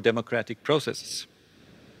in our democratic processes.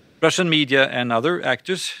 Russian media and other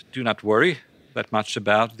actors do not worry that much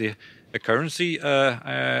about the accuracy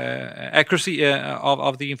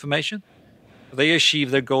of the information. They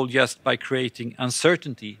achieve their goal just by creating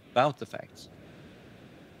uncertainty about the facts.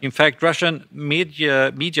 In fact, Russian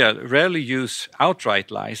media rarely use outright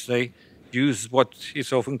lies. They use what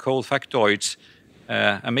is often called factoids,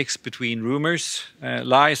 a mix between rumors,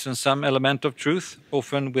 lies, and some element of truth,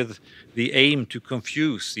 often with the aim to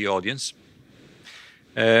confuse the audience.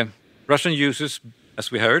 Russian uses, as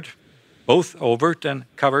we heard, both overt and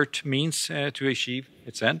covert means to achieve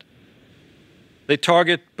its end. They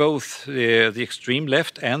target both the extreme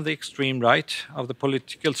left and the extreme right of the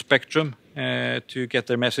political spectrum to get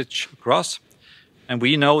their message across. And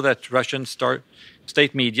we know that Russian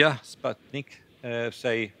state media, Sputnik,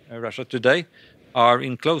 say Russia Today, are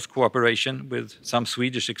in close cooperation with some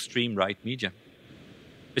Swedish extreme right media.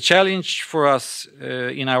 The challenge for us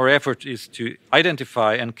in our effort is to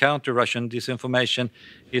identify and counter Russian disinformation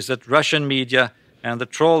is that Russian media and the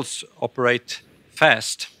trolls operate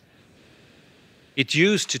fast. It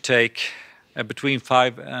used to take between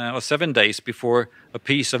 5 or 7 days before a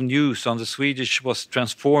piece of news on the Swedish was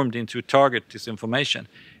transformed into target disinformation.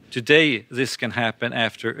 Today, this can happen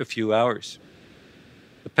after a few hours.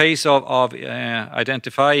 The pace of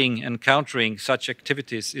identifying and countering such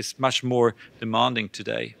activities is much more demanding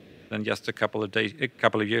today than just a couple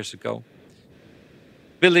of years ago.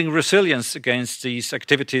 Building resilience against these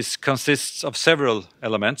activities consists of several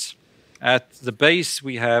elements. At the base,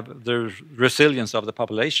 we have the resilience of the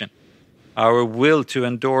population, our will to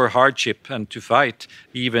endure hardship and to fight,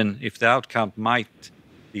 even if the outcome might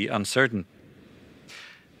be uncertain.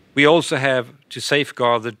 We also have to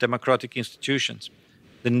safeguard the democratic institutions,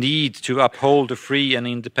 the need to uphold a free and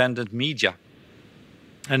independent media.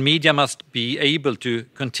 And media must be able to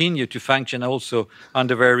continue to function also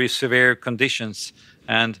under very severe conditions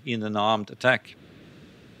and in an armed attack.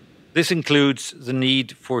 This includes the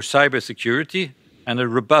need for cybersecurity and a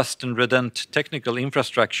robust and redundant technical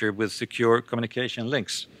infrastructure with secure communication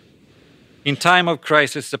links. In time of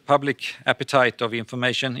crisis, the public appetite of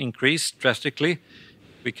information increased drastically.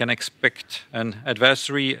 We can expect an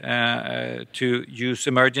adversary to use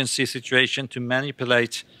emergency situation to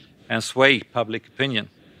manipulate and sway public opinion.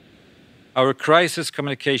 Our crisis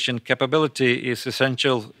communication capability is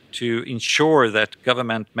essential to ensure that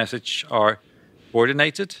government messages are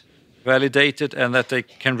coordinated, validated, and that they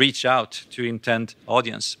can reach out to intended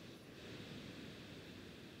audience.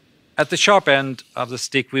 At the sharp end of the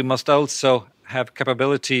stick, we must also have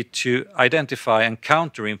capability to identify and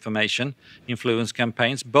counter information influence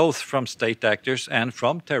campaigns, both from state actors and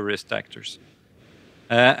from terrorist actors.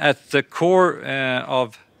 At the core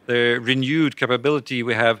of the renewed capability,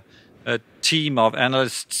 we have a team of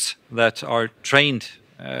analysts that are trained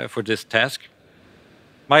for this task.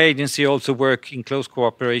 My agency also works in close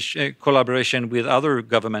collaboration with other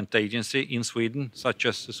government agencies in Sweden, such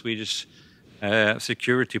as the Swedish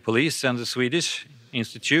Security Police and the Swedish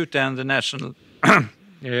Institute and the National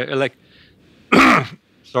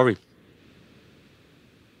Sorry.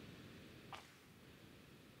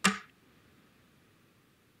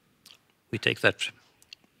 We take that.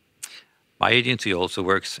 My agency also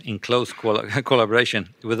works in close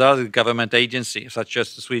collaboration with other government agencies, such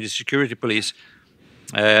as the Swedish Security Police,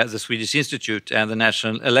 the Swedish Institute, and the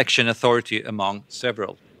National Election Authority, among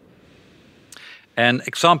several. An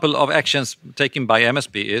example of actions taken by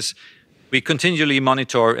MSB is we continually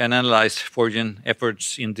monitor and analyze foreign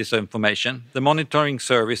efforts in disinformation. The monitoring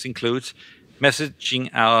service includes messaging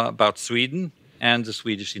about Sweden and the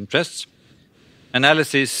Swedish interests,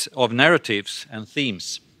 analysis of narratives and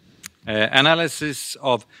themes, analysis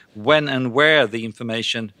of when and where the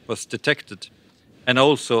information was detected, and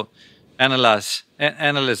also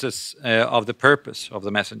analysis of the purpose of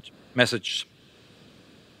the message.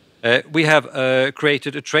 We have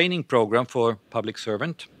created a training program for public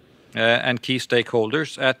servants and key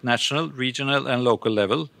stakeholders at national, regional, and local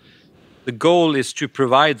level. The goal is to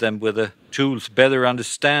provide them with the tools better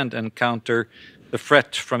understand and counter the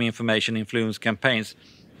threat from information influence campaigns.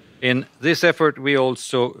 In this effort, we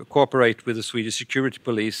also cooperate with the Swedish Security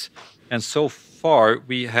Police, and so far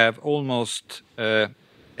we have almost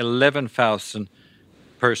 11,000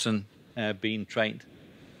 persons being trained.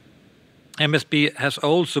 MSB has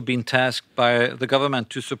also been tasked by the government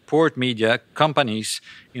to support media companies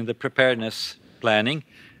in the preparedness planning.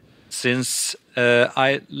 Since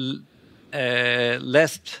I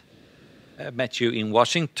last met you in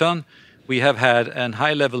Washington, we have had a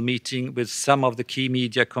high-level meeting with some of the key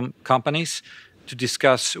media companies to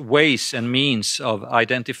discuss ways and means of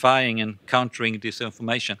identifying and countering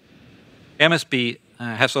disinformation. MSB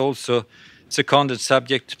has also seconded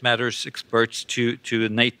subject matters experts to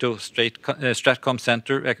NATO StratCom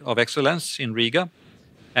Center of Excellence in Riga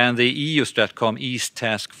and the EU StratCom East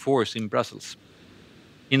Task Force in Brussels.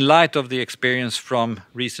 In light of the experience from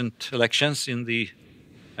recent elections in the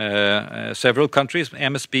several countries,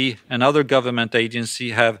 MSB and other government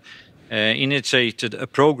agencies have initiated a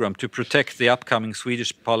program to protect the upcoming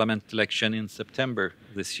Swedish Parliament election in September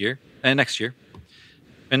next year.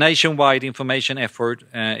 A nationwide information effort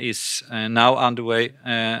is now underway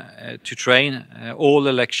to train all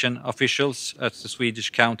election officials at the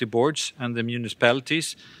Swedish county boards and the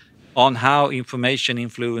municipalities on how information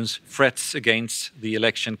influence threats against the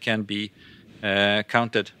election can be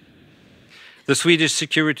counted. The Swedish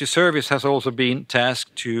Security Service has also been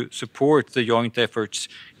tasked to support the joint efforts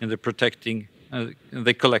in the protecting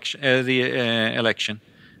the election.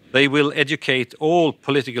 They will educate all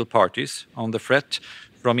political parties on the threat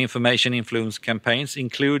from information influence campaigns,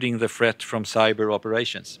 including the threat from cyber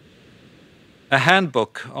operations. A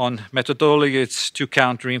handbook on methodologies to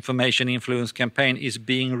counter information influence campaign is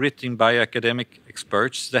being written by academic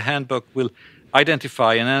experts. The handbook will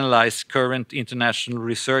identify and analyze current international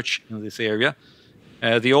research in this area.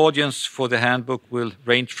 The audience for the handbook will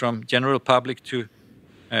range from general public to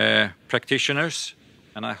practitioners,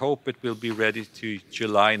 and I hope it will be ready to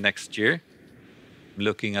July next year. I'm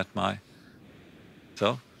looking at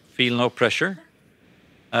so feel no pressure.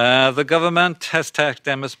 The government has tasked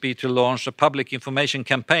MSB to launch a public information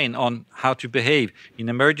campaign on how to behave in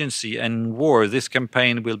emergency and war. This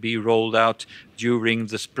campaign will be rolled out during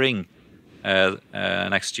the spring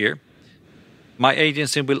next year. My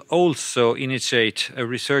agency will also initiate a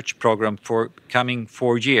research program for coming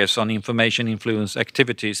 4 years on information influence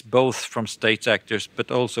activities, both from state actors but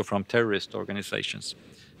also from terrorist organizations.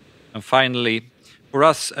 And finally, for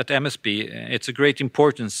us at MSB, it's a great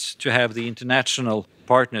importance to have the international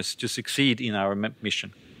partners to succeed in our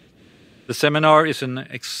mission. The seminar is an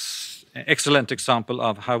excellent example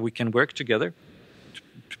of how we can work together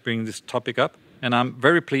to bring this topic up. And I'm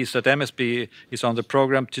very pleased that MSB is on the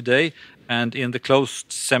program today and in the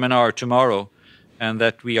closed seminar tomorrow, and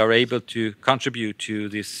that we are able to contribute to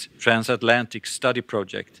this transatlantic study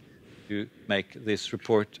project to make this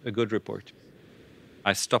report a good report.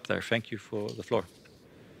 I stop there. Thank you for the floor.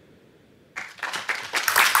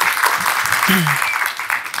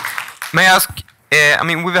 May I ask, I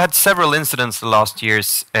mean, we've had several incidents the last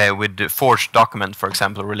years with forged documents, for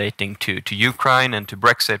example, relating to Ukraine and to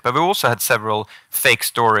Brexit, but we also had several fake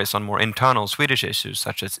stories on more internal Swedish issues,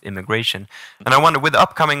 such as immigration. And I wonder, with the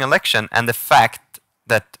upcoming election and the fact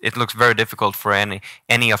that it looks very difficult for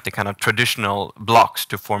any of the kind of traditional blocs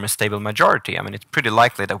to form a stable majority, I mean, it's pretty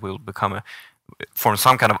likely that we'll form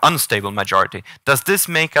some kind of unstable majority. Does this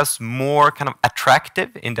make us more kind of attractive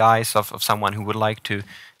in the eyes of someone who would like to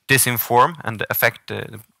disinform and affect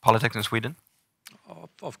the politics in Sweden?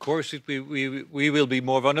 Of course, we will be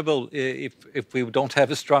more vulnerable if we don't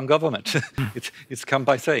have a strong government. It's come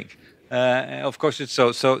by saying. Of course, it's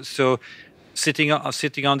so. So sitting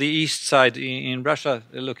on the east side in Russia,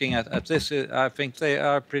 looking at this, I think they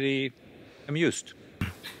are pretty amused.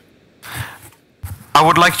 I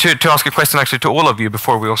would like to ask a question actually to all of you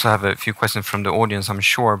before we also have a few questions from the audience, I'm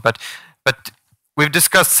sure. But we've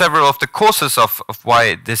discussed several of the causes of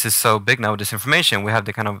why this is so big now, disinformation. We have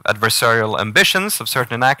the kind of adversarial ambitions of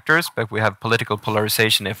certain actors, but we have political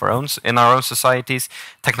polarization in our own societies,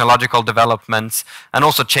 technological developments, and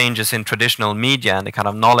also changes in traditional media and the kind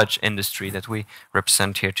of knowledge industry that we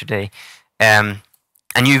represent here today.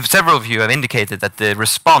 And several of you have indicated that the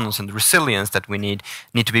response and the resilience that we need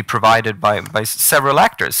to be provided by several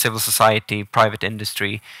actors: civil society, private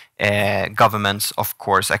industry, governments, of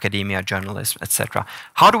course, academia, journalists, etc.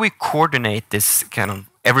 How do we coordinate this kind of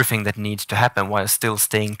everything that needs to happen while still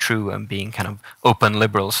staying true and being kind of open,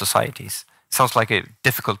 liberal societies? Sounds like a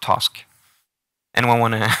difficult task. Anyone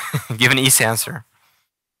want to give an easy answer?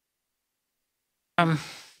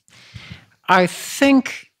 I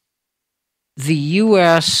think the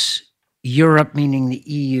US, Europe, meaning the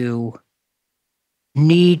EU,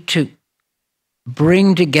 need to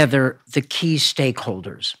bring together the key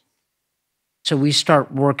stakeholders. So we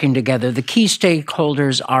start working together. The key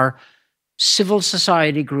stakeholders are civil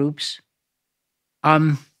society groups,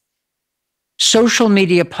 social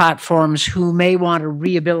media platforms who may want to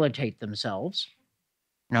rehabilitate themselves.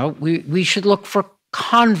 We should look for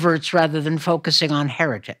converts rather than focusing on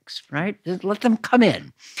heretics, right? Let them come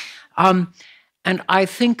in. And I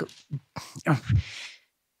think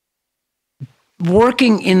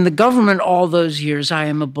working in the government all those years, I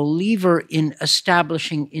am a believer in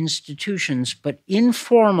establishing institutions, but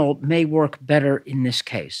informal may work better in this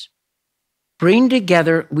case. Bring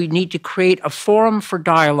together, we need to create a forum for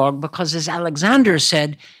dialogue because, as Alexander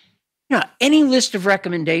said, any list of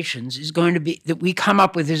recommendations is going to be that we come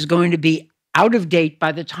up with is going to be out of date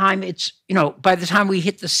by the time it's, by the time we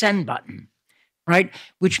hit the send button, right?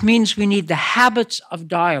 Which means we need the habits of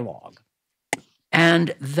dialogue.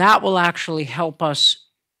 And that will actually help us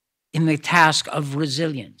in the task of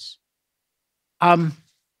resilience.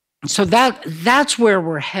 So that's where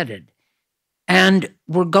we're headed. And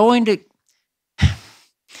we're going to,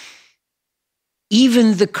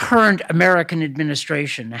 even the current American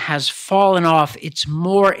administration has fallen off its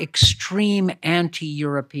more extreme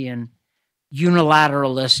anti-European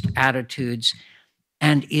unilateralist attitudes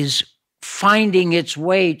and is finding its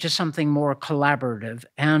way to something more collaborative.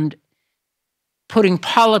 And putting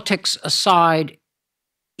politics aside,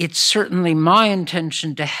 it's certainly my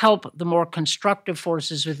intention to help the more constructive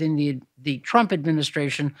forces within the Trump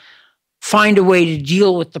administration find a way to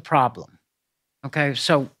deal with the problem. Okay,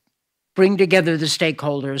 so bring together the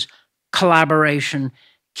stakeholders, collaboration,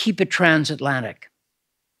 keep it transatlantic.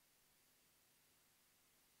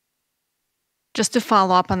 Just to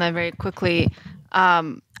follow up on that very quickly,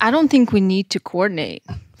 I don't think we need to coordinate,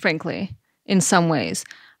 frankly, in some ways.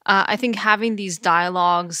 I think having these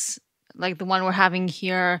dialogues, like the one we're having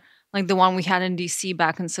here, like the one we had in DC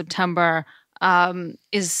back in September,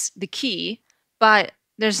 is the key. But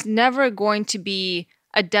there's never going to be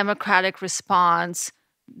a democratic response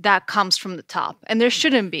that comes from the top, and there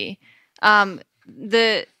shouldn't be.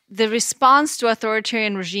 The response to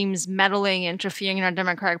authoritarian regimes meddling, interfering in our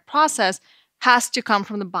democratic process has to come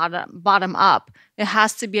from the bottom up. It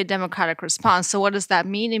has to be a democratic response. So what does that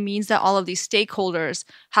mean? It means that all of these stakeholders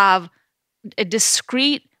have a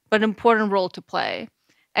discrete but important role to play.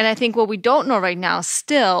 And I think what we don't know right now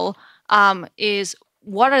still is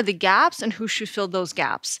what are the gaps and who should fill those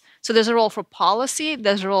gaps. So there's a role for policy,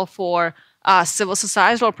 there's a role for civil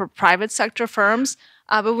society, there's a role for private sector firms,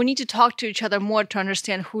 but we need to talk to each other more to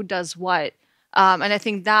understand who does what. And I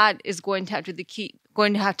think that is going to have to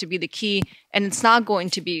be the key, and it's not going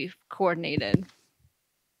to be coordinated.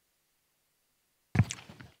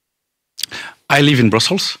 I live in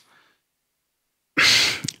Brussels.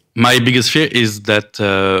 My biggest fear is that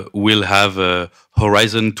we'll have a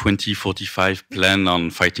Horizon 2045 plan on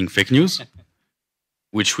fighting fake news,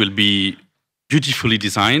 which will be beautifully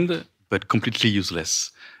designed, but completely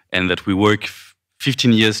useless. And that we work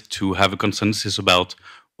 15 years to have a consensus about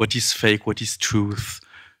what is fake, what is truth,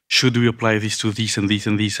 should we apply this to this and this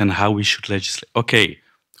and this, and how we should legislate. Okay,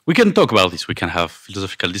 we can talk about this. We can have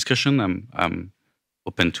philosophical discussion. I'm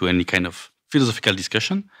open to any kind of philosophical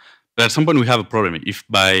discussion. But at some point, we have a problem. If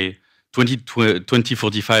by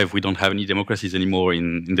 2045 we don't have any democracies anymore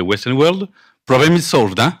in the Western world, problem is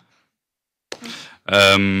solved. Huh?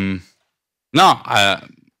 No,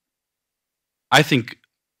 I think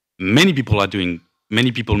many people are doing,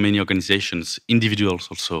 many people, many organizations, individuals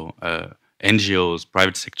also, NGOs,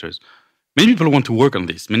 private sectors. Many people want to work on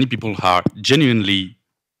this. Many people are genuinely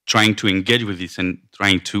trying to engage with this and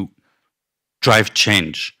trying to drive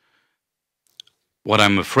change. What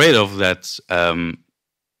I'm afraid of that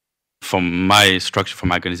from my structure, from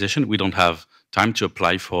my organization, we don't have time to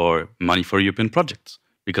apply for money for European projects,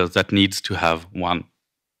 because that needs to have one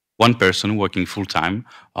person working full time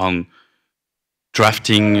on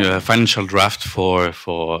drafting a financial draft for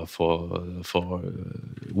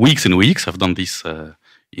weeks and weeks. I've done this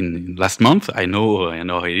in last month. I know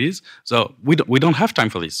how it is. So we don't have time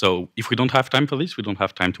for this. So if we don't have time for this, we don't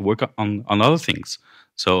have time to work on other things.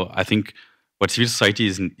 So I think what civil society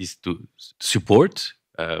is to support,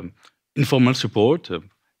 informal support,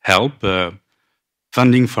 help,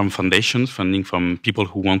 funding from foundations, funding from people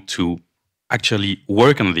who want to actually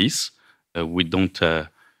work on this.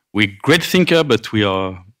 We're great thinker, but we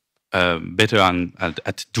are better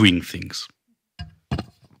at doing things.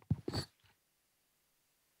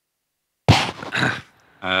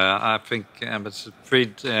 I think Ambassador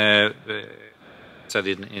Fried said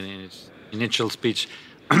in his initial speech,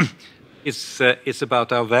 it's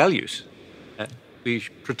about our values. We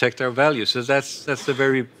protect our values. So that's a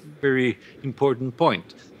very, very important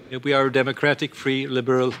point. We are democratic, free,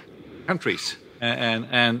 liberal countries,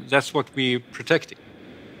 and that's what we're protecting.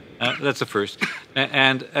 That's the first.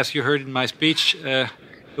 And as you heard in my speech,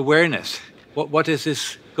 awareness. What is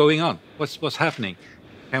this going on? What's happening?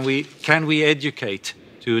 Can we educate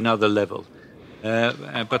to another level?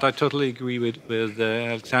 But I totally agree with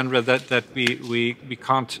Alexandra that we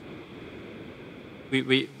can't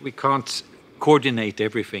coordinate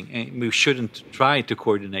everything, and we shouldn't try to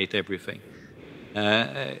coordinate everything.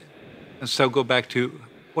 So go back to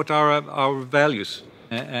what are our values,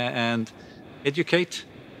 and educate,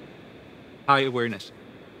 high awareness.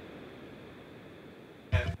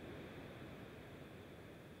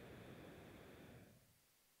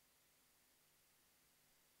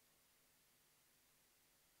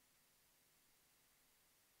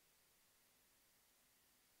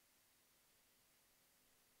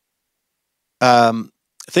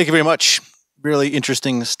 Thank you very much. Really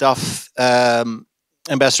interesting stuff.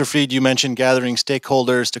 Ambassador Fried, you mentioned gathering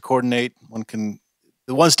stakeholders to coordinate.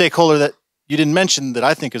 The one stakeholder that you didn't mention that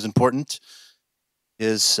I think is important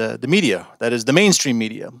is the media. That is the mainstream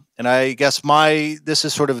media. And I guess this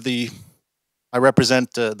is sort of I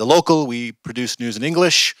represent the local. We produce news in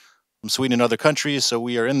English from Sweden and other countries, so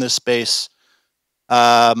we are in this space.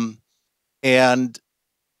 And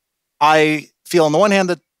I feel on the one hand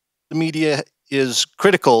that the media is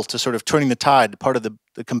critical to sort of turning the tide, part of the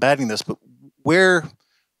combating this. But where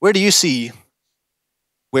do you see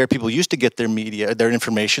where people used to get their media, their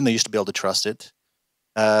information, they used to be able to trust it,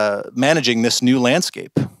 managing this new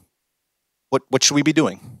landscape? What should we be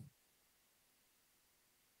doing?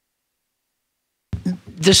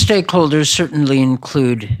 The stakeholders certainly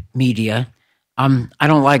include media. I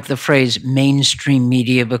don't like the phrase mainstream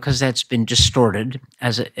media because that's been distorted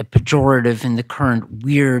as a pejorative in the current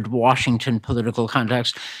weird Washington political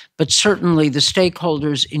context. But certainly the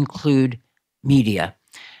stakeholders include media.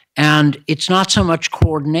 And it's not so much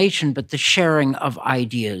coordination, but the sharing of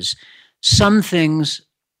ideas. Some of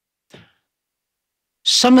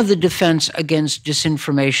the defense against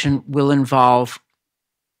disinformation will involve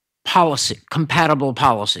compatible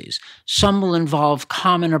policies. Some will involve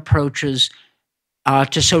common approaches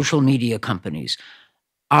to social media companies.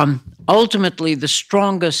 Ultimately, the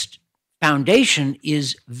strongest foundation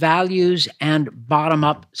is values and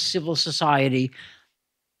bottom-up civil society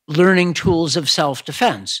learning tools of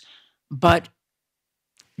self-defense. But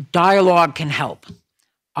dialogue can help.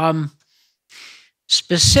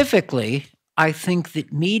 Specifically, I think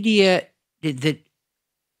that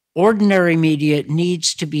ordinary media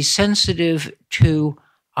needs to be sensitive to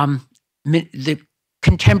the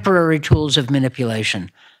contemporary tools of manipulation.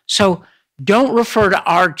 So don't refer to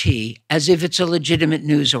RT as if it's a legitimate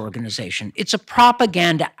news organization. It's a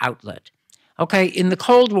propaganda outlet. Okay, in the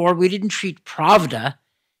Cold War, we didn't treat Pravda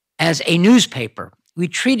as a newspaper. We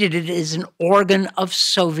treated it as an organ of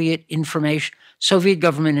Soviet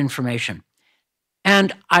government information.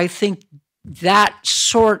 And I think that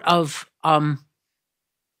sort of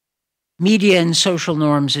media and social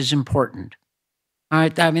norms is important. All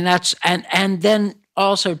right, I mean, and then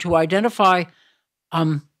also to identify,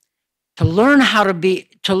 to learn how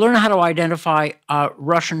to identify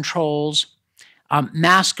Russian trolls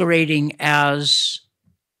masquerading as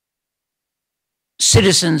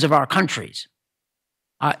citizens of our countries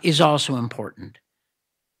is also important.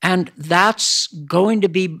 And that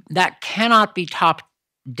cannot be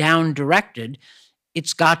top-down directed.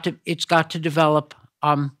 it's got to develop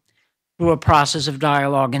through a process of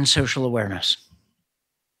dialogue and social awareness.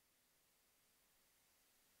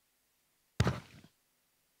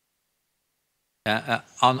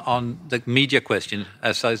 On the media question,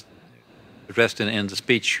 as I addressed in the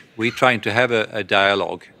speech, we're trying to have a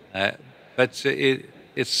dialogue, but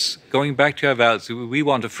it's going back to our values. We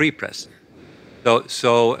want a free press,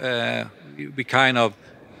 so we kind of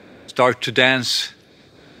start to dance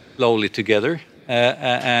slowly together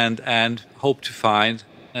and hope to find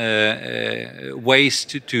ways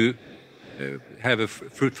to have a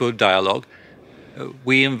fruitful dialogue.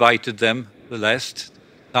 We invited them the last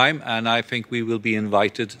time, and I think we will be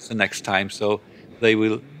invited the next time. So they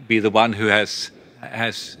will be the one who has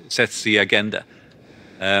sets the agenda.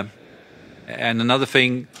 And another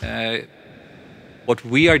thing, what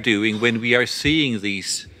we are doing when we are seeing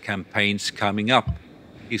these campaigns coming up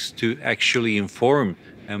is to actually inform,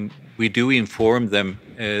 and we do inform them,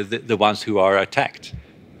 the ones who are attacked,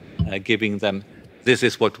 giving them, this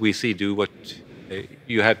is what we see, do what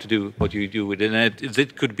you have to do, what you do with it. And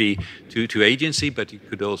it could be to agency, but it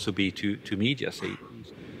could also be to media. Say,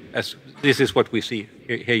 as this is what we see.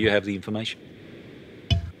 Here you have the information.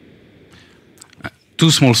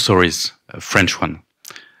 Two small stories, a French one.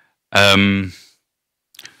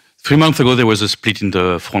 3 months ago, there was a split in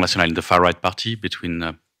the Front National, in the far-right party,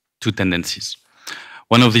 between two tendencies.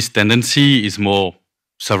 One of these tendencies is more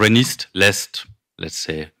sovereignist, less, let's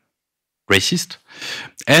say, racist.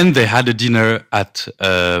 And they had a dinner at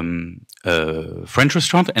a French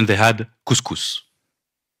restaurant, and they had couscous.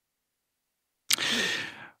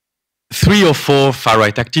 3 or 4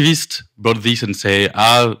 far-right activists brought this and say,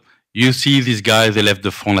 you see these guys, they left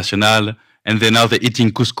the Front National, and now they're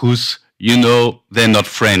eating couscous. You know, they're not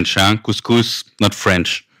French, huh? Couscous, not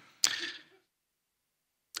French.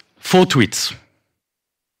 4 tweets.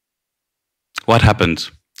 What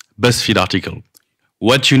happened? BuzzFeed article.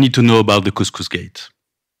 What you need to know about the couscous gate.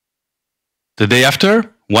 The day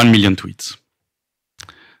after, 1 million tweets.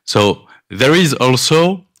 So there is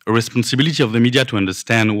also a responsibility of the media to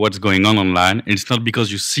understand what's going on online. And it's not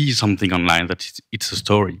because you see something online that it's a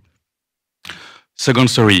story.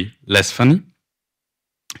 Second story, less funny.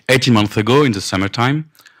 18 months ago, in the summertime,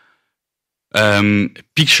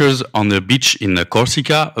 pictures on the beach in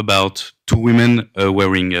Corsica about 2 women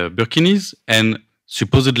wearing burkinis and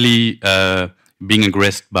supposedly being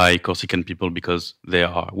aggressed by Corsican people because they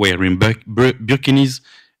are wearing burkinis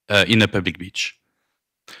in a public beach.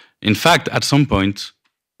 In fact, at some point,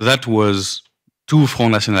 that was 2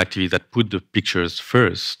 Front National activists that put the pictures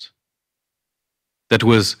first. That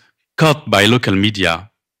was caught by local media.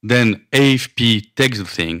 Then AFP takes the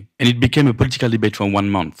thing, and it became a political debate for 1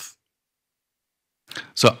 month.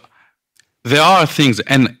 So there are things,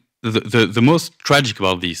 and the most tragic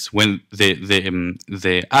about this, when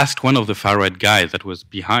they asked one of the far-right guys that was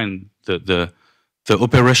behind the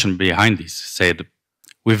operation behind this, said,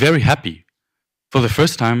 we're very happy. For the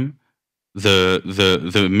first time,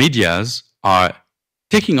 the medias are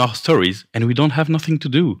taking our stories, and we don't have nothing to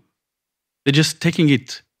do. They're just taking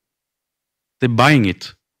it. They're buying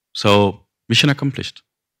it. So, mission accomplished.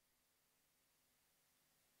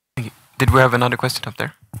 Did we have another question up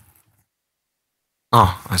there?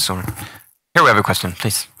 Oh, I'm sorry. Here we have a question,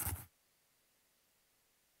 please.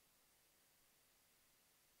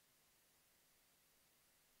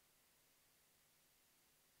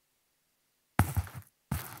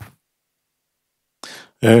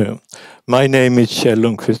 My name is Kjell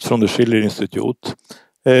Lundqvist from the Schiller Institute.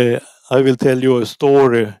 I will tell you a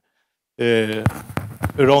story.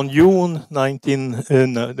 Around June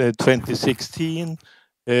 2016,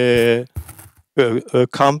 a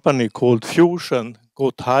company called Fusion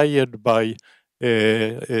got hired by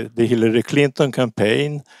the Hillary Clinton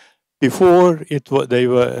campaign. Before they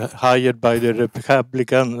were hired by the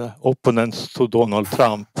Republican opponents to Donald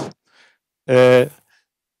Trump.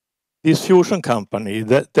 This Fusion company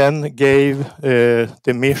that then gave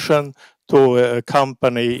the mission to a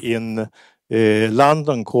company in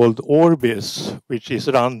London called Orbis, which is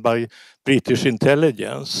run by British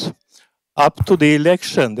intelligence. Up to the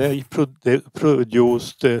election, they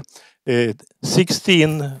produced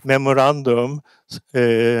 16 memorandums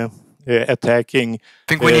attacking. I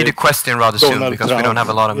think we need a question rather soon Donald because Trump. We don't have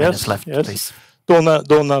a lot of minutes left, yes. please.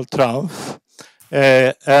 Donald Trump.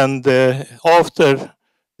 And after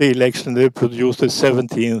the election, they produced a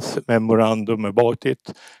 17th memorandum about it.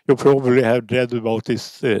 You probably have read about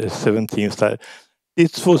this 17th.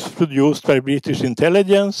 It was produced by British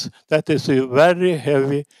intelligence. That is a very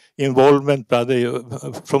heavy involvement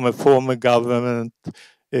from a former government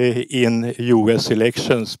in US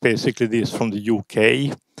elections, basically this from the UK.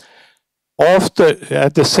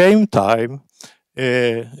 at the same time,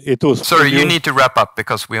 it was. Sorry, you need to wrap up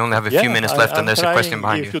because we only have a few minutes left, and there's a question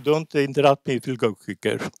behind you. If you don't interrupt me, it will go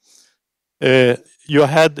quicker. You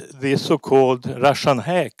had the so-called Russian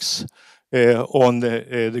hacks on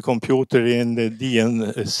the computer in the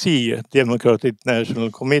DNC, Democratic National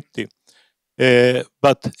Committee.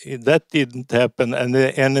 But that didn't happen, and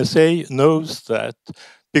the NSA knows that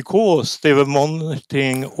because they were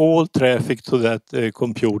monitoring all traffic to that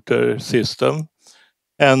computer system,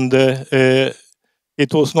 and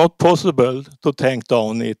it was not possible to tank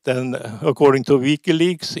down it. And according to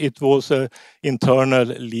WikiLeaks, it was an internal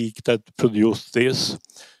leak that produced this.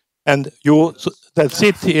 And you that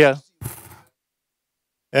sit here,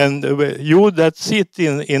 and you that sit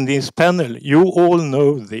in this panel, you all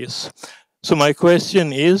know this. So my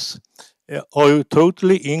question is, are you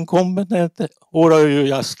totally incompetent or are you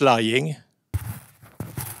just lying?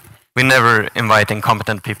 We never invite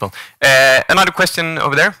incompetent people. Another question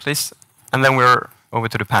over there, please. And then we're over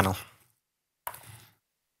to the panel.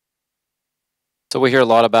 So we hear a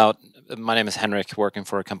lot about, my name is Henrik, working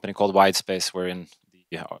for a company called Widespace. We're in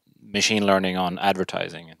the, machine learning on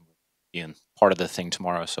advertising, and in part of the thing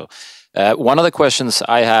tomorrow. So one of the questions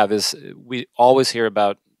I have is, we always hear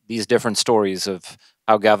about these different stories of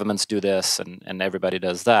how governments do this and everybody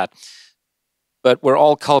does that. But we're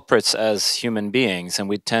all culprits as human beings, and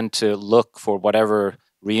we tend to look for whatever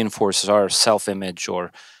reinforces our self-image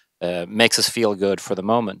or makes us feel good for the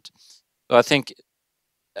moment. So I think,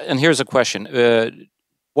 and here's a question,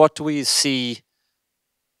 what do we see,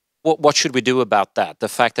 what should we do about that? The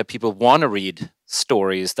fact that people want to read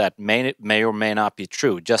stories that may or may not be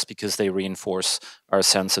true just because they reinforce our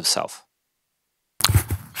sense of self.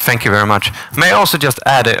 Thank you very much. May I also just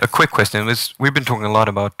add a quick question? We've been talking a lot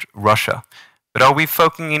about Russia, but are we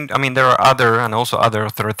focusing in, I mean, there are other and also other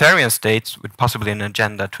authoritarian states with possibly an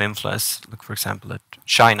agenda to influence, look for example at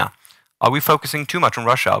China. Are we focusing too much on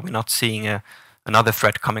Russia? Are we not seeing another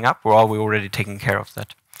threat coming up, or are we already taking care of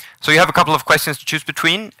that? So you have a couple of questions to choose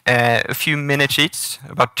between, a few minutes each,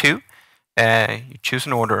 about 2. You choose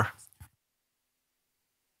an order.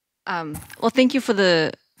 Well, thank you for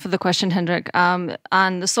the question, Hendrik. On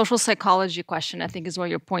the social psychology question, I think is where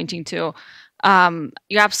you're pointing to.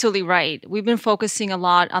 You're absolutely right. We've been focusing a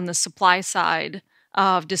lot on the supply side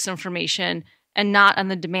of disinformation and not on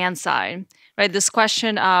the demand side, right? This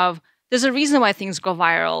question of, there's a reason why things go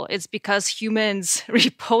viral. It's because humans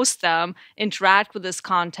repost them, interact with this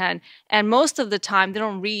content, and most of the time they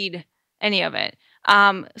don't read any of it.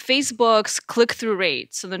 Facebook's click-through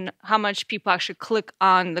rate, so then how much people actually click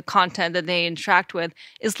on the content that they interact with,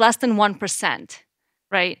 is less than 1%,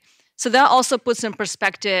 right? So that also puts in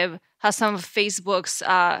perspective how some of Facebook's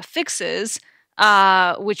fixes,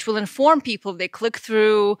 which will inform people if they click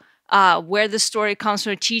through where the story comes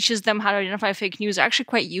from, teaches them how to identify fake news, are actually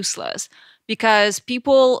quite useless, because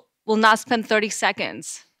people will not spend 30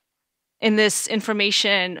 seconds in this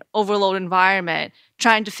information overload environment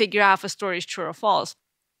trying to figure out if a story is true or false.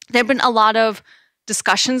 There have been a lot of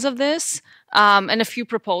discussions of this and a few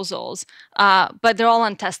proposals, but they're all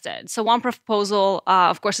untested. So one proposal,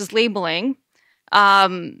 of course, is labeling.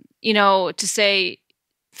 To say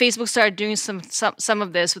Facebook started doing some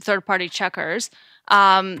of this with third-party checkers.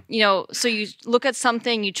 So you look at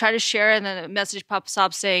something, you try to share it, and then a message pops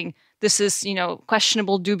up saying this is,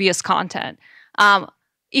 questionable, dubious content.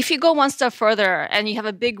 If you go one step further and you have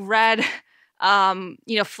a big red,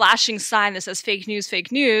 flashing sign that says fake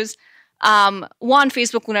news, one,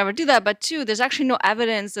 Facebook will never do that, but 2, there's actually no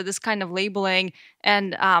evidence that this kind of labeling,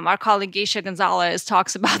 and our colleague Geisha Gonzalez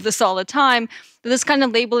talks about this all the time, that this kind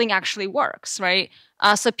of labeling actually works, right?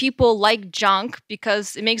 So people like junk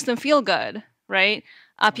because it makes them feel good, right?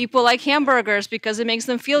 People like hamburgers because it makes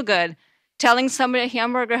them feel good. Telling somebody a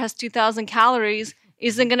hamburger has 2,000 calories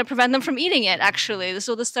isn't going to prevent them from eating it, actually. This is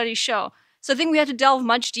what the studies show. So I think we have to delve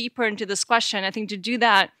much deeper into this question. I think to do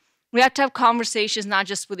that, we have to have conversations not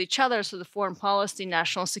just with each other, so the foreign policy,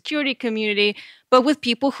 national security community, but with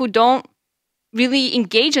people who don't really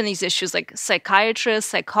engage in these issues, like psychiatrists,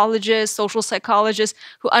 psychologists, social psychologists,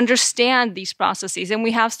 who understand these processes. And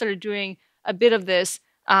we have started doing a bit of this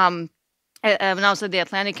when I was at the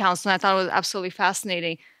Atlantic Council, and I thought it was absolutely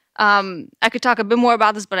fascinating. I could talk a bit more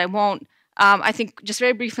about this, but I won't. I think just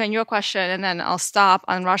very briefly on your question, and then I'll stop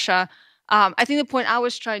on Russia. I think the point I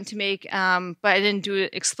was trying to make, but I didn't do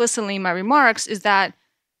it explicitly in my remarks, is that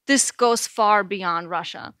this goes far beyond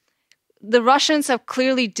Russia. The Russians have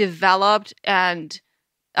clearly developed and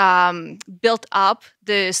built up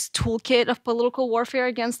this toolkit of political warfare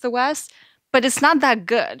against the West, but it's not that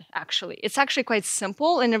good, actually. It's actually quite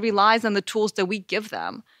simple, and it relies on the tools that we give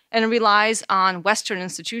them, and it relies on Western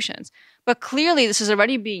institutions. But clearly, this is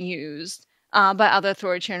already being used by other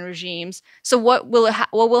authoritarian regimes. So what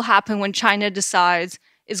will happen when China decides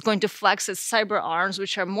is going to flex its cyber arms,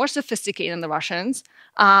 which are more sophisticated than the Russians,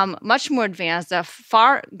 much more advanced, have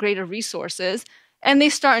far greater resources, and they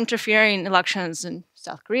start interfering in elections in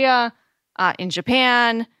South Korea, in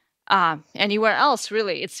Japan, anywhere else,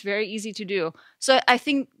 really. It's very easy to do. So I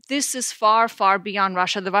think this is far, far beyond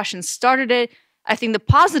Russia. The Russians started it. I think the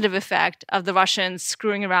positive effect of the Russians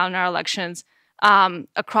screwing around in our elections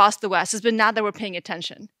across the West has been now that we're paying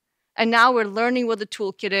attention. And now we're learning what the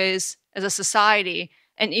toolkit is as a society.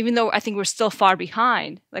 And even though I think we're still far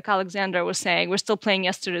behind, like Alexander was saying, we're still playing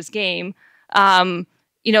yesterday's game,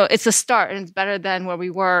 it's a start, and it's better than where we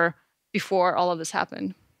were before all of this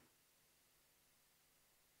happened.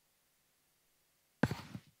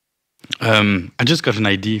 I just got an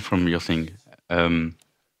idea from your thing.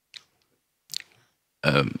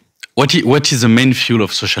 What is the main fuel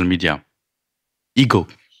of social media? Ego.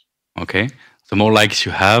 Okay? The more likes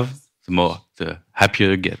you have, the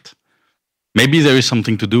happier you get. Maybe there is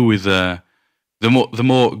something to do with the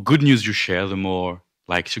more good news you share, the more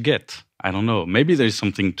likes you get. I don't know. Maybe there is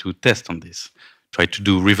something to test on this. Try to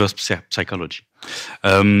do reverse psychology.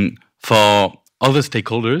 For other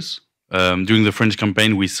stakeholders, during the French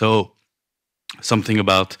campaign, we saw something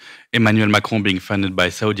about Emmanuel Macron being funded by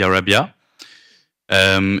Saudi Arabia.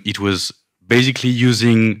 It was basically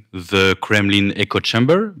using the Kremlin echo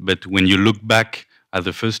chamber, but when you look back at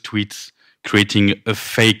the first tweets, creating a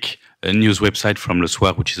fake news website from Le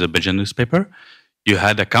Soir, which is a Belgian newspaper, you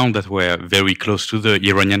had accounts that were very close to the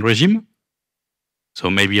Iranian regime. So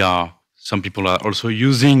maybe some people are also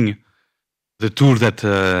using the tool that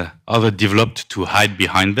others developed to hide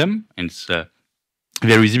behind them. And it's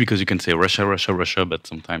very easy because you can say Russia, Russia, Russia, but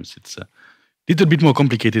sometimes it's a little bit more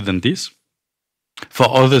complicated than this. For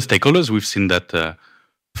other stakeholders, we've seen that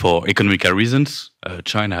for economical reasons,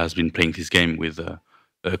 China has been playing this game with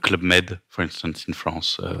Club Med, for instance, in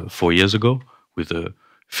France 4 years ago, with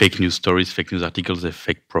fake news stories, fake news articles,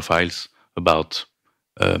 fake profiles about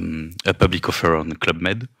a public offer on Club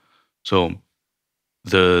Med. So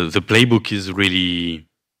the playbook is really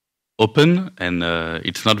open, and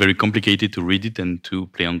it's not very complicated to read it and to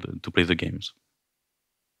play the games.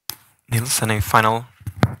 Nils, any final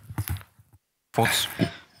thoughts?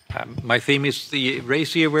 My theme is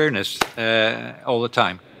raise the awareness all the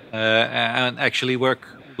time and actually work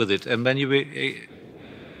with it. And when you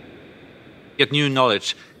get new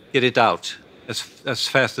knowledge, get it out as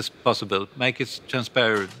fast as possible. Make it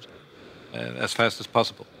transparent as fast as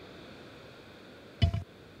possible.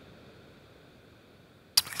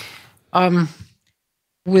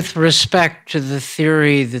 With respect to the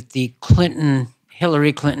theory that the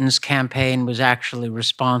Hillary Clinton's campaign was actually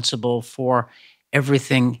responsible for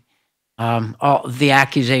everything, the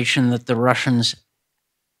accusation that the Russians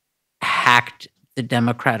hacked the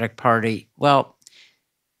Democratic Party. Well,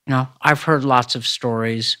 I've heard lots of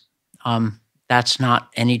stories. That's not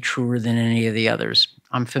any truer than any of the others.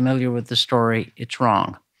 I'm familiar with the story. It's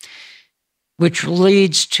wrong. Which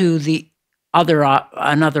leads to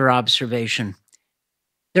another observation.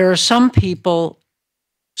 There are some people,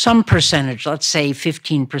 some percentage, let's say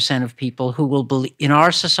 15% of people who will believe in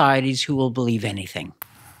our societies who will believe anything.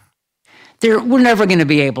 We're never going to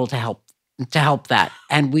be able to help that,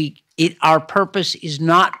 and our purpose is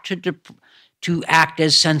not to act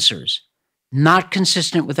as censors, not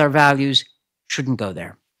consistent with our values. Shouldn't go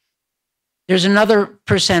there. There's another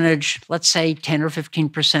percentage, let's say 10 or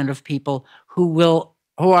 15% of people who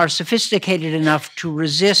are sophisticated enough to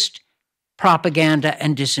resist propaganda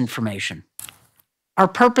and disinformation. Our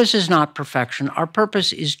purpose is not perfection. Our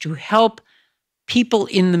purpose is to help people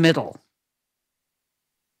in the middle,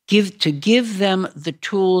 give them the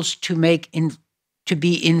tools to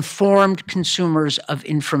be informed consumers of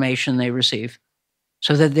information they receive,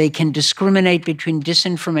 so that they can discriminate between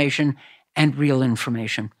disinformation and real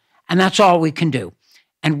information. And that's all we can do.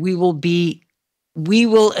 And we will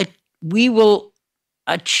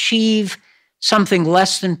achieve something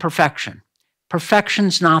less than perfection.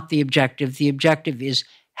 Perfection's not the objective. The objective is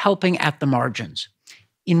helping at the margins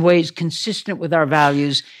in ways consistent with our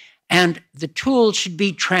values. And the tool should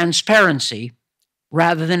be transparency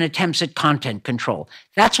rather than attempts at content control.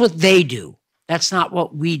 That's what they do. That's not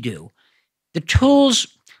what we do. The tools,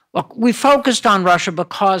 look, we focused on Russia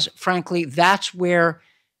because, frankly, that's where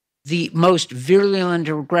the most virulent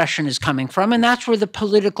aggression is coming from, and that's where the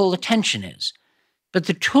political attention is. But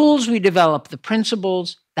the tools we develop, the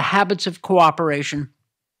principles, the habits of cooperation,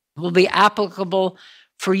 will be applicable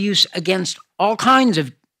for use against all kinds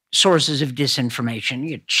of sources of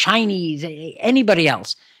disinformation, Chinese, anybody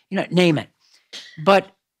else, name it.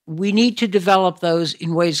 But we need to develop those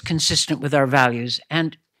in ways consistent with our values.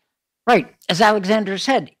 And right, as Alexander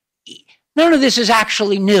said, none of this is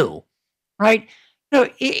actually new, right? No,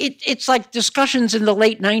 it's like discussions in the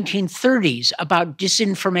late 1930s about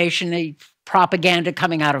disinformation, propaganda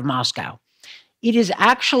coming out of Moscow. It is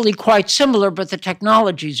actually quite similar, but the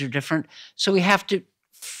technologies are different. So we have to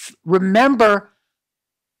remember,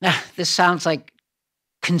 this sounds like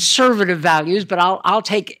conservative values, but I'll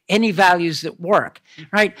take any values that work,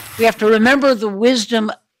 right? We have to remember the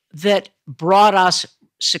wisdom that brought us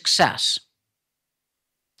success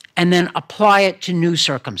and then apply it to new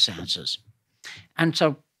circumstances. And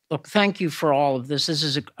so, look, thank you for all of this. This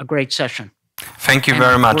is a great session. Thank you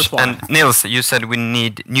very much. And Nils, you said we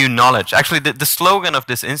need new knowledge. Actually, the slogan of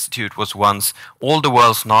this institute was once, all the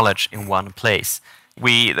world's knowledge in one place.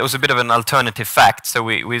 There was a bit of an alternative fact, so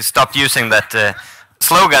we stopped using that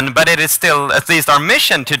slogan, but it is still at least our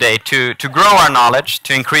mission today to grow our knowledge,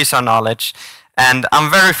 to increase our knowledge. And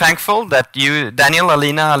I'm very thankful that you, Daniel,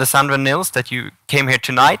 Alina, Alessandra, and Nils, that you came here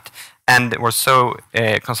tonight and were so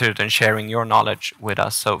considerate in sharing your knowledge with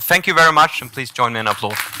us. So thank you very much, and please join me in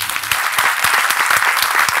applause.